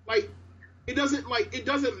 Like it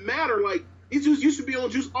doesn't matter. Like he just used to be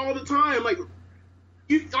on juice all the time. Like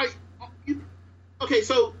okay,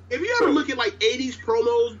 so if you ever look at like 80s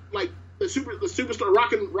promos, like the superstar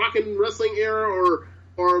rockin' wrestling era,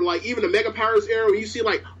 or like even the Mega Powers era, when you see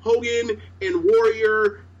like Hogan and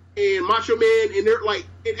Warrior and Macho Man, and they're like,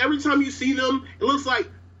 and every time you see them, it looks like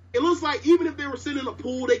even if they were sitting in a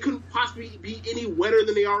pool, they couldn't possibly be any wetter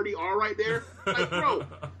than they already are right there. Like, bro,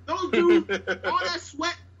 those dudes, all that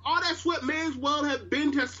sweat may as well have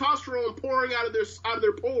been testosterone pouring out of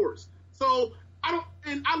their pores. So I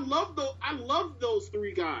love those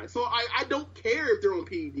 3 guys. So I don't care if they're on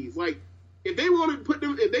PEDs. Like if they want to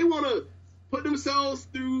put themselves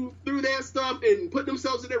through that stuff and put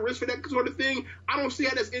themselves at risk for that sort of thing, I don't see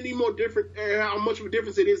how that's any more different, how much of a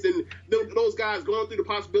difference it is than those guys going through the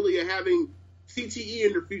possibility of having CTE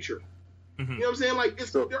in their future. Mm-hmm. You know what I'm saying? Like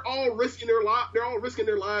they're all risking their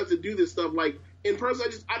lives to do this stuff. Like in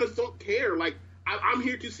person, I just don't care. Like I'm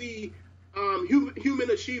here to see human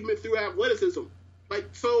achievement through athleticism. Like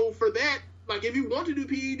so for that, like if you want to do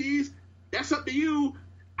PEDs, that's up to you.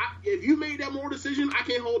 If you made that moral decision, I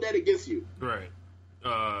can't hold that against you. Right.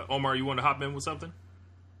 Omar, you want to hop in with something?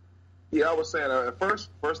 Yeah, I was saying, first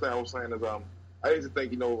thing I was saying is, I used to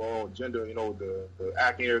think, gender, the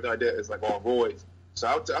acting and everything like that is like all voids. So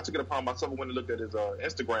I took it upon myself when I looked at his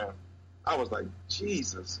Instagram. I was like,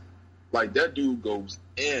 Jesus. Like, that dude goes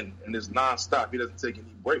in and it's nonstop. He doesn't take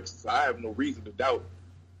any breaks. So I have no reason to doubt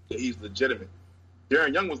that he's legitimate.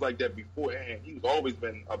 Darren Young was like that beforehand. He's always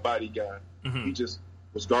been a body guy. Mm-hmm. He just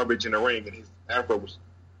was garbage in the ring, and his afro was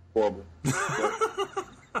horrible. Hey,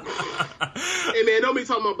 man, don't be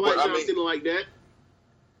talking about Black John Cena like that.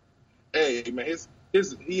 Hey, man,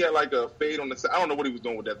 he had like a fade on the side. I don't know what he was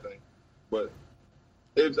doing with that thing. But,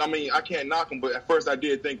 I can't knock him, but at first I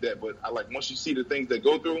did think that. But once you see the things they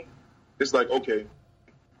go through, it's like, okay.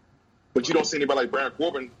 But you don't see anybody like Baron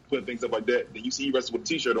Corbin putting things up like that. Then you see he wrestles with a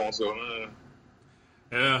T-shirt on, so...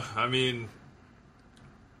 Yeah, I mean,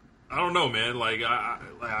 I don't know, man. Like,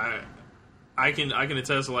 I can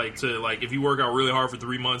attest to if you work out really hard for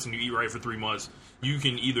 3 months and you eat right for 3 months, you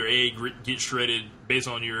can either get shredded based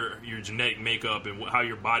on your genetic makeup and how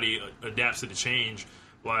your body adapts to the change.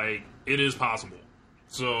 Like, it is possible.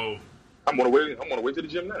 So I'm gonna wait to the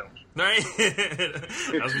gym now. Right?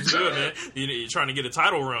 That's what's good, man. You're trying to get a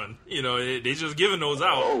title run. They just giving those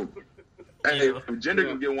out. Oh. Hey, if Jinder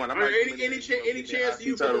can get one, any chance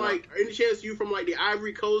you from the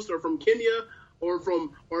Ivory Coast or from Kenya or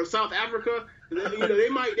South Africa, they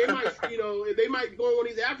might go on one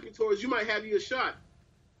of these African tours. You might have you a shot.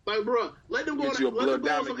 Like, bro, let them go on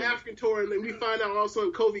some African tour, and then we find out all of a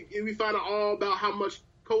sudden we find out all about how much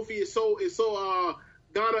Kofi is so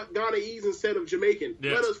Ghanaiese instead of Jamaican.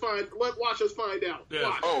 Yes. Watch us find out. Yes.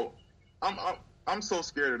 Watch. Oh, I'm so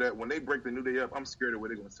scared of that. When they break the New Day up, I'm scared of where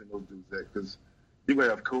they're going to send those dudes at. Because you're going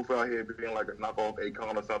to have Kofi out here being like a knockoff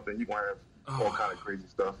Akon or something. You're going to have all kind of crazy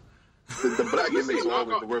stuff. The black gimmicks are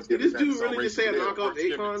always the worst. Did this dude really just say a knockoff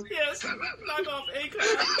Akon? Yes, knockoff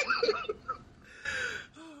Akon.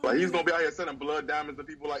 Like, he's going to be out here sending blood diamonds to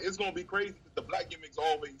people. Like, it's going to be crazy. The black gimmicks are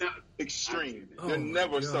always extreme. They're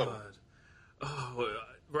never subtle. Oh,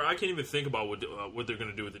 bro, I can't even think about what they're going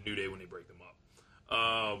to do with the New Day when they break them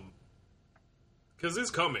up. Because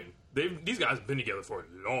it's coming. These guys have been together for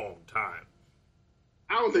a long time.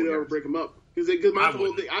 I don't think they'll ever break them up. Because my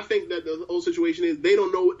whole thing, I think that the whole situation is they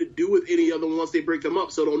don't know what to do with any other one once they break them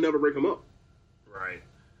up, so they'll never break them up. Right.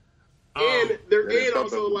 And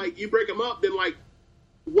also, like, you break them up, then, like,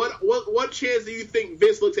 what chance do you think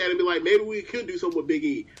Vince looks at and be like, maybe we could do something with Big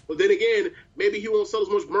E? But then again, maybe he won't sell as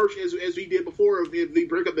much merch as he did before if they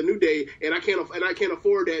break up the New Day, and I can't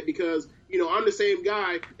afford that because I'm the same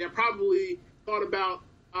guy that probably thought about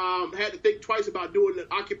had to think twice about doing the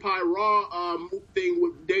Occupy Raw thing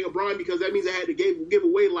with Daniel Bryan because that means I had to give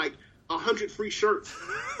away like 100 free shirts.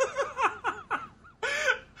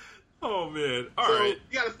 Oh man! All right.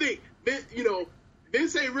 You got to think,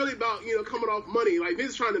 Vince ain't really about coming off money. Like,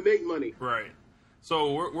 Vince is trying to make money. Right.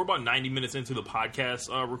 So we're about 90 minutes into the podcast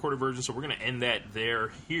recorded version, so we're going to end that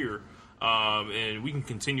here. And we can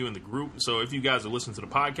continue in the group. So if you guys are listening to the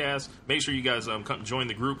podcast, make sure you guys come join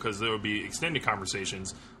the group because there will be extended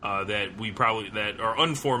conversations that are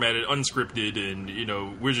unformatted, unscripted,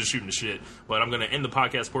 and we're just shooting the shit. But I'm going to end the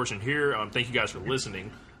podcast portion here. Thank you guys for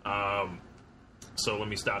listening. So let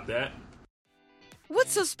me stop that.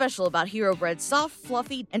 What's so special about Hero Bread's soft,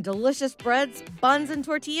 fluffy, and delicious breads, buns, and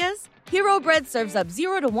tortillas? Hero Bread serves up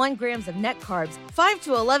 0 to 1 grams of net carbs, 5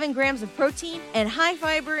 to 11 grams of protein, and high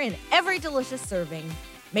fiber in every delicious serving.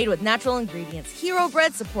 Made with natural ingredients, Hero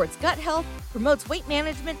Bread supports gut health, promotes weight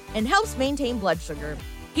management, and helps maintain blood sugar.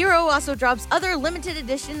 Hero also drops other limited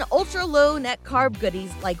edition ultra-low net carb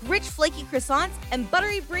goodies like rich flaky croissants and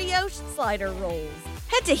buttery brioche slider rolls.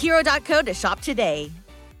 Head to hero.co to shop today.